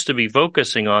supposed to be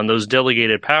focusing on, those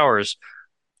delegated powers,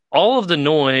 all of the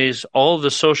noise, all of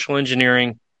the social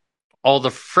engineering, all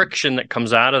the friction that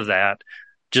comes out of that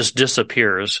just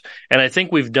disappears. And I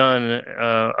think we've done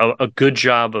a good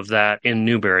job of that in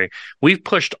Newberry. We've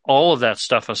pushed all of that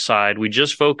stuff aside. We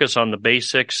just focus on the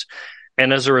basics.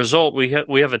 And as a result, we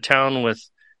have a town with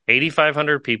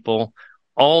 8,500 people,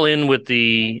 all in with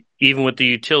even with the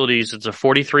utilities. It's a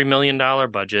 $43 million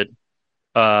budget.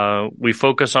 We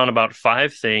focus on about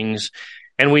 5 things,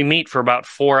 and we meet for about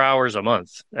 4 hours a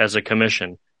month as a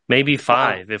commission, maybe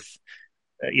 5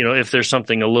 if there's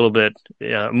something a little bit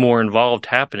more involved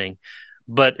happening.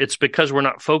 But it's because we're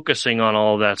not focusing on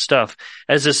all of that stuff.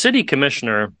 As a city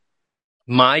commissioner,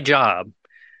 my job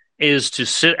is to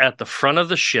sit at the front of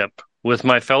the ship with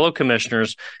my fellow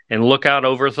commissioners and look out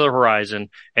over the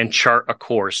horizon and chart a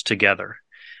course together.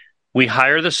 We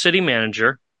hire the city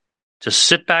manager to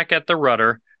sit back at the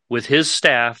rudder with his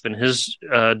staff and his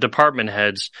department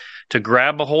heads to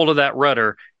grab a hold of that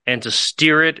rudder and to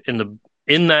steer it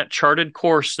in that charted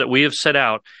course that we have set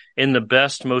out in the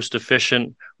best, most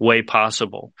efficient way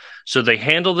possible. So they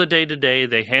handle the day-to-day,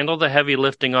 they handle the heavy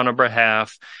lifting on our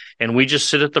behalf, and we just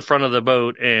sit at the front of the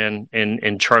boat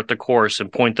and chart the course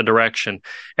and point the direction.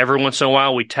 Every once in a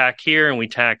while, we tack here and we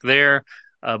tack there,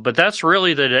 but that's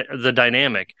really the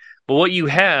dynamic. But what you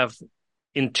have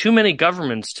in too many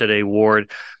governments today,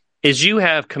 Ward, is you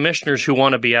have commissioners who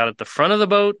want to be out at the front of the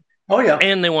boat,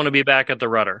 and they want to be back at the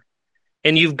rudder.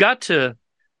 And you've got to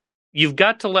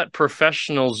let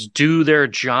professionals do their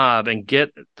job and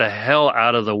get the hell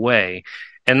out of the way.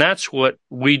 And that's what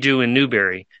we do in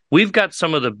Newberry. We've got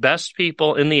some of the best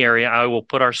people in the area. I will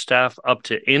put our staff up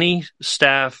to any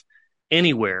staff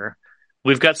anywhere.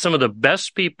 We've got some of the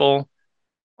best people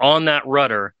on that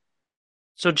rudder.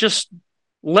 So just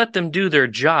let them do their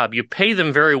job. You pay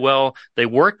them very well. They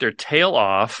work their tail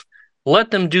off. Let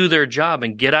them do their job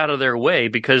and get out of their way,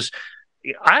 because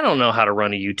I don't know how to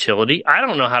run a utility. I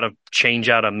don't know how to change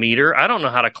out a meter. I don't know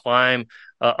how to climb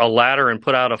a ladder and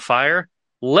put out a fire.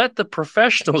 Let the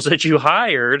professionals that you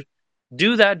hired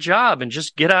do that job and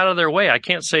just get out of their way. I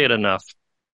can't say it enough.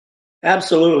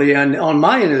 Absolutely. And on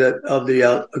my end of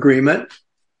the agreement,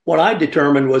 what I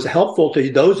determined was helpful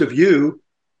to those of you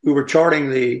who were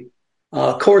charting the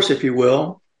course, if you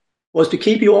will, was to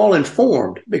keep you all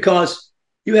informed, because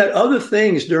you had other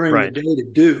things during the day to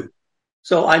do.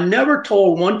 So I never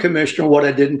told one commissioner what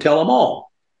I didn't tell them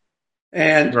all.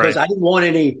 And because I didn't want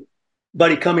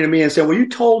anybody coming to me and saying, well, you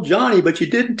told Johnny, but you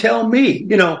didn't tell me.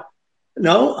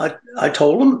 No, I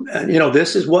told them,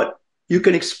 this is what you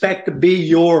can expect to be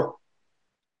your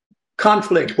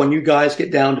conflict when you guys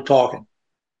get down to talking.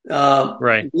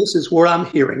 This is what I'm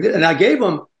hearing. And I gave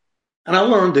them, and I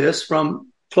learned this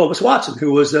from Clovis Watson,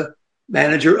 who was the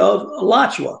manager of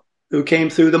Alachua, who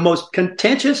came through the most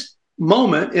contentious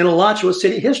moment in Alachua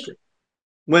city history,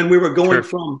 when we were going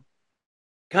from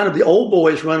kind of the old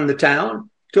boys running the town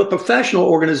to a professional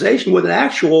organization with an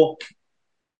actual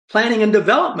planning and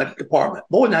development department.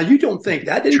 Boy, now you don't think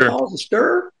that didn't cause a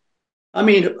stir? I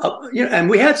mean, and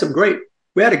we had a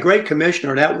great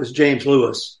commissioner, and that was James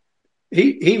Lewis.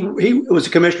 He was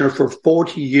a commissioner for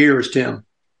 40 years, Tim.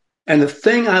 And the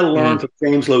thing I learned from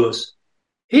James Lewis,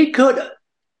 he could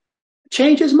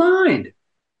change his mind.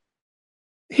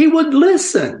 He would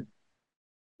listen.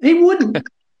 He wouldn't,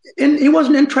 and he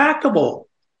wasn't intractable.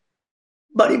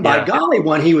 But by golly,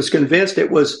 when he was convinced it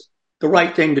was the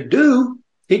right thing to do,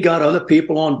 he got other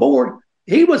people on board.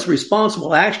 He was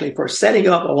responsible actually for setting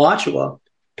up Alachua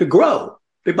to grow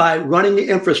by running the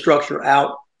infrastructure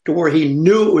out to where he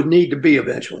knew it would need to be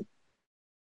eventually.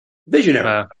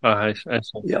 Visionary.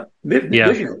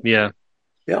 Visionary.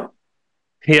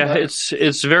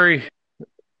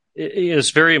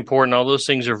 It's very important. All those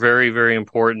things are very, very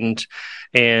important.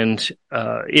 And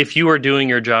if you are doing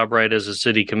your job right as a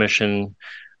city commission,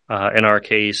 in our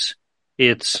case,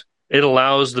 it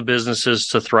allows the businesses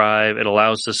to thrive. It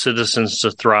allows the citizens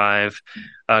to thrive.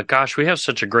 We have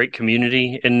such a great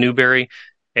community in Newberry,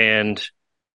 and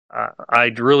I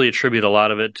really attribute a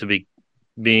lot of it to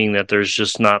being that there's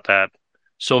just not that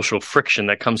social friction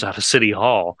that comes out of City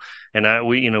Hall, and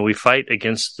we fight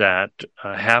against that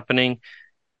happening.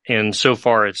 And so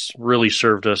far, it's really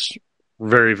served us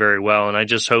very, very well. And I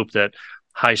just hope that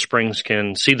High Springs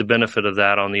can see the benefit of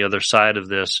that on the other side of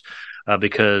this,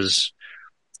 because,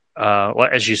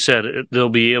 as you said, they'll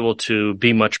be able to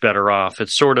be much better off.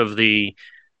 It's sort of the,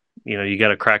 you got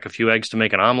to crack a few eggs to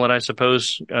make an omelet, I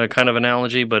suppose, kind of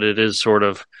analogy, but it is sort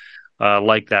of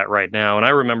like that right now. And I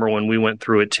remember when we went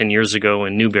through it 10 years ago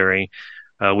in Newberry,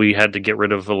 we had to get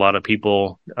rid of a lot of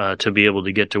people to be able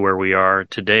to get to where we are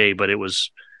today, but it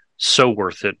was so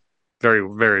worth it. Very,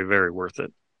 very, very worth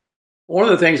it. One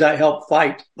of the things I helped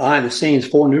fight behind the scenes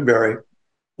for Newberry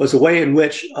was the way in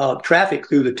which traffic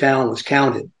through the town was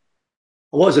counted.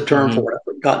 What was the term for it? I've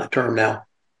forgotten the term now.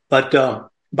 But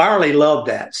Byerly loved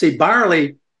that. See,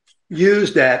 Byerly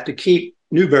used that to keep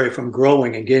Newberry from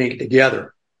growing and getting it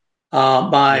together. In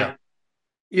other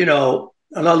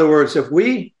words, if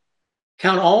we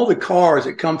count all the cars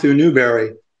that come through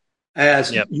Newberry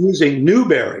as using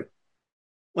Newberry,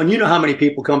 when you know how many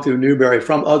people come through Newberry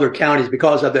from other counties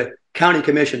because of the county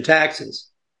commission taxes,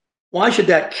 why should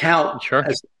that count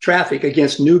as traffic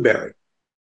against Newberry?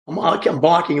 I'm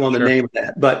blocking on the name of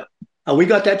that, but we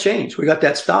got that changed. We got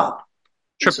that stopped.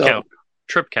 Trip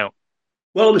count.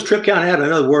 Well, it was trip count. It had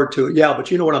another word to it. Yeah, but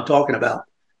you know what I'm talking about.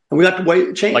 And we got to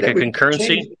wait, change like that. A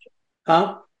concurrency?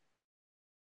 Huh?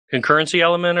 Concurrency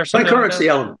element or something?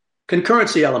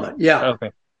 Concurrency element. Yeah.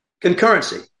 Okay.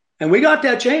 Concurrency. And we got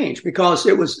that changed because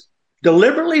it was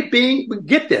deliberately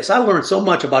get this. I learned so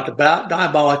much about the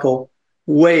diabolical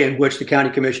way in which the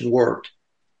county commission worked.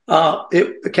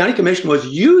 The county commission was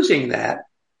using that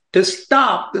to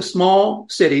stop the small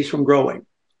cities from growing.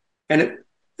 And it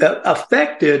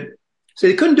affected, so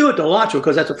they couldn't do it to Alachua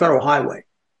because that's a federal highway,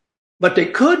 but they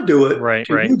could do it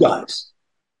to you guys.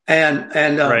 And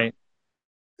they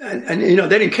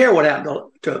didn't care what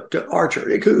happened to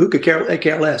Archer. Who could care? They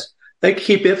care less. They could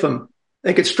keep it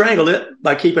they could strangle it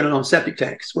by keeping it on septic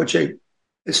tanks, which it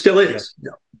still is.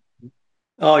 Yeah.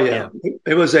 Oh yeah.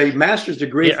 It was a master's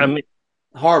degree from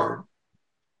Harvard.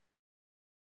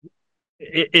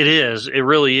 It is. It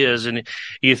really is. And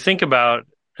you think about,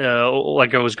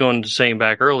 like I was going to saying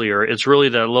back earlier, it's really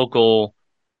the local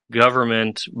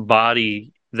government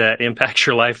body that impacts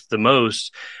your life the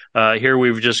most. Here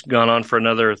we've just gone on for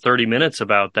another 30 minutes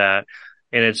about that.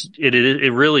 And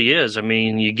it really is. I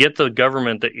mean, you get the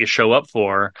government that you show up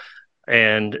for,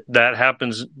 and that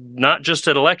happens not just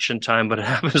at election time, but it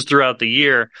happens throughout the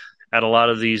year at a lot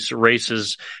of these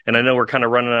races. And I know we're kind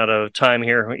of running out of time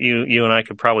here. You and I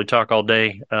could probably talk all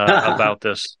day about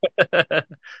this.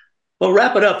 Well,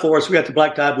 wrap it up for us. We got the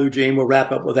Black Tie Blue Jean. We'll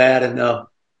wrap up with that, and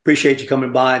appreciate you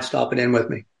coming by and stopping in with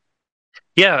me.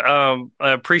 Yeah,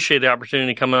 I appreciate the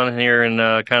opportunity to come on here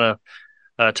and kind of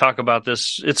talk about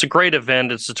this. It's a great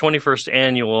event. It's the 21st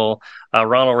annual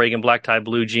Ronald Reagan Black Tie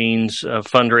Blue Jeans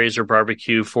fundraiser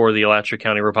barbecue for the Alachua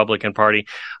County Republican Party.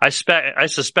 I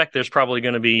suspect there's probably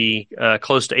going to be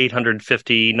close to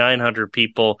 850, 900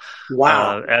 people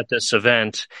at this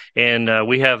event. And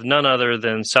we have none other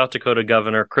than South Dakota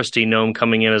Governor Kristi Noem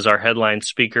coming in as our headline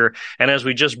speaker. And as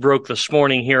we just broke this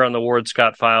morning here on the Ward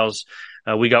Scott Files,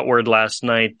 we got word last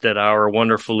night that our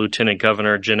wonderful Lieutenant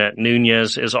Governor Jeanette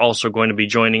Nunez is also going to be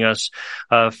joining us.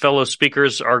 Fellow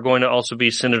speakers are going to also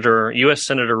be U.S.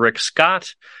 Senator Rick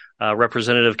Scott,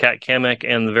 Representative Kat Kamek,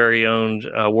 and the very own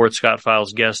Ward Scott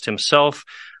Files guest himself,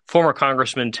 former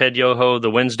Congressman Ted Yoho,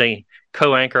 the Wednesday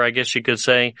co-anchor, I guess you could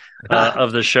say,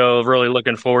 of the show. Really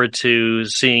looking forward to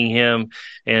seeing him,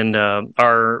 and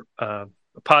our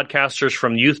podcasters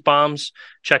from Youth Bombs.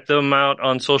 Check them out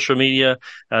on social media.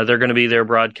 They're going to be there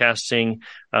broadcasting,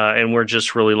 and we're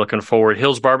just really looking forward.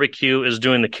 Hill's Barbecue is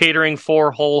doing the catering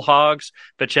for whole hogs.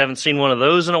 Bet you haven't seen one of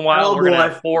those in a while. We're going to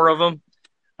have 4 of them.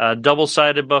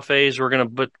 Double-sided buffets. We're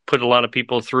going to put a lot of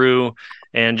people through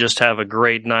and just have a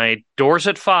great night. Doors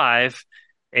at 5,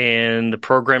 and the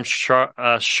program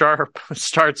sharp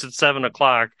starts at 7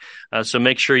 o'clock. So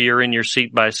make sure you're in your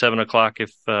seat by 7 o'clock.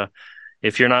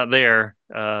 If you're not there,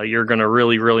 you're going to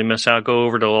really, really miss out. Go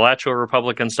over to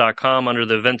AlachuaRepublicans.com under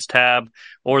the events tab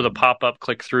or the pop-up.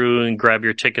 Click through and grab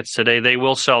your tickets today. They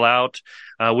will sell out.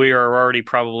 We are already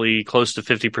probably close to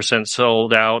 50%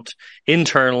 sold out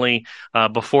internally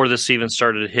before this even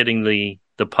started hitting the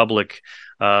public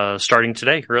starting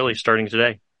today.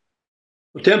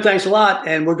 Well, Tim, thanks a lot.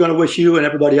 And we're going to wish you and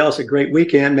everybody else a great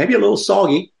weekend. Maybe a little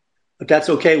soggy, but that's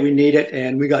okay. We need it.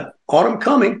 And we got autumn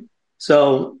coming.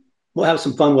 So we'll have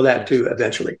some fun with that too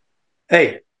eventually.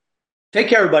 Hey, take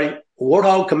care, everybody.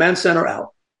 Warthog Command Center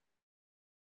out.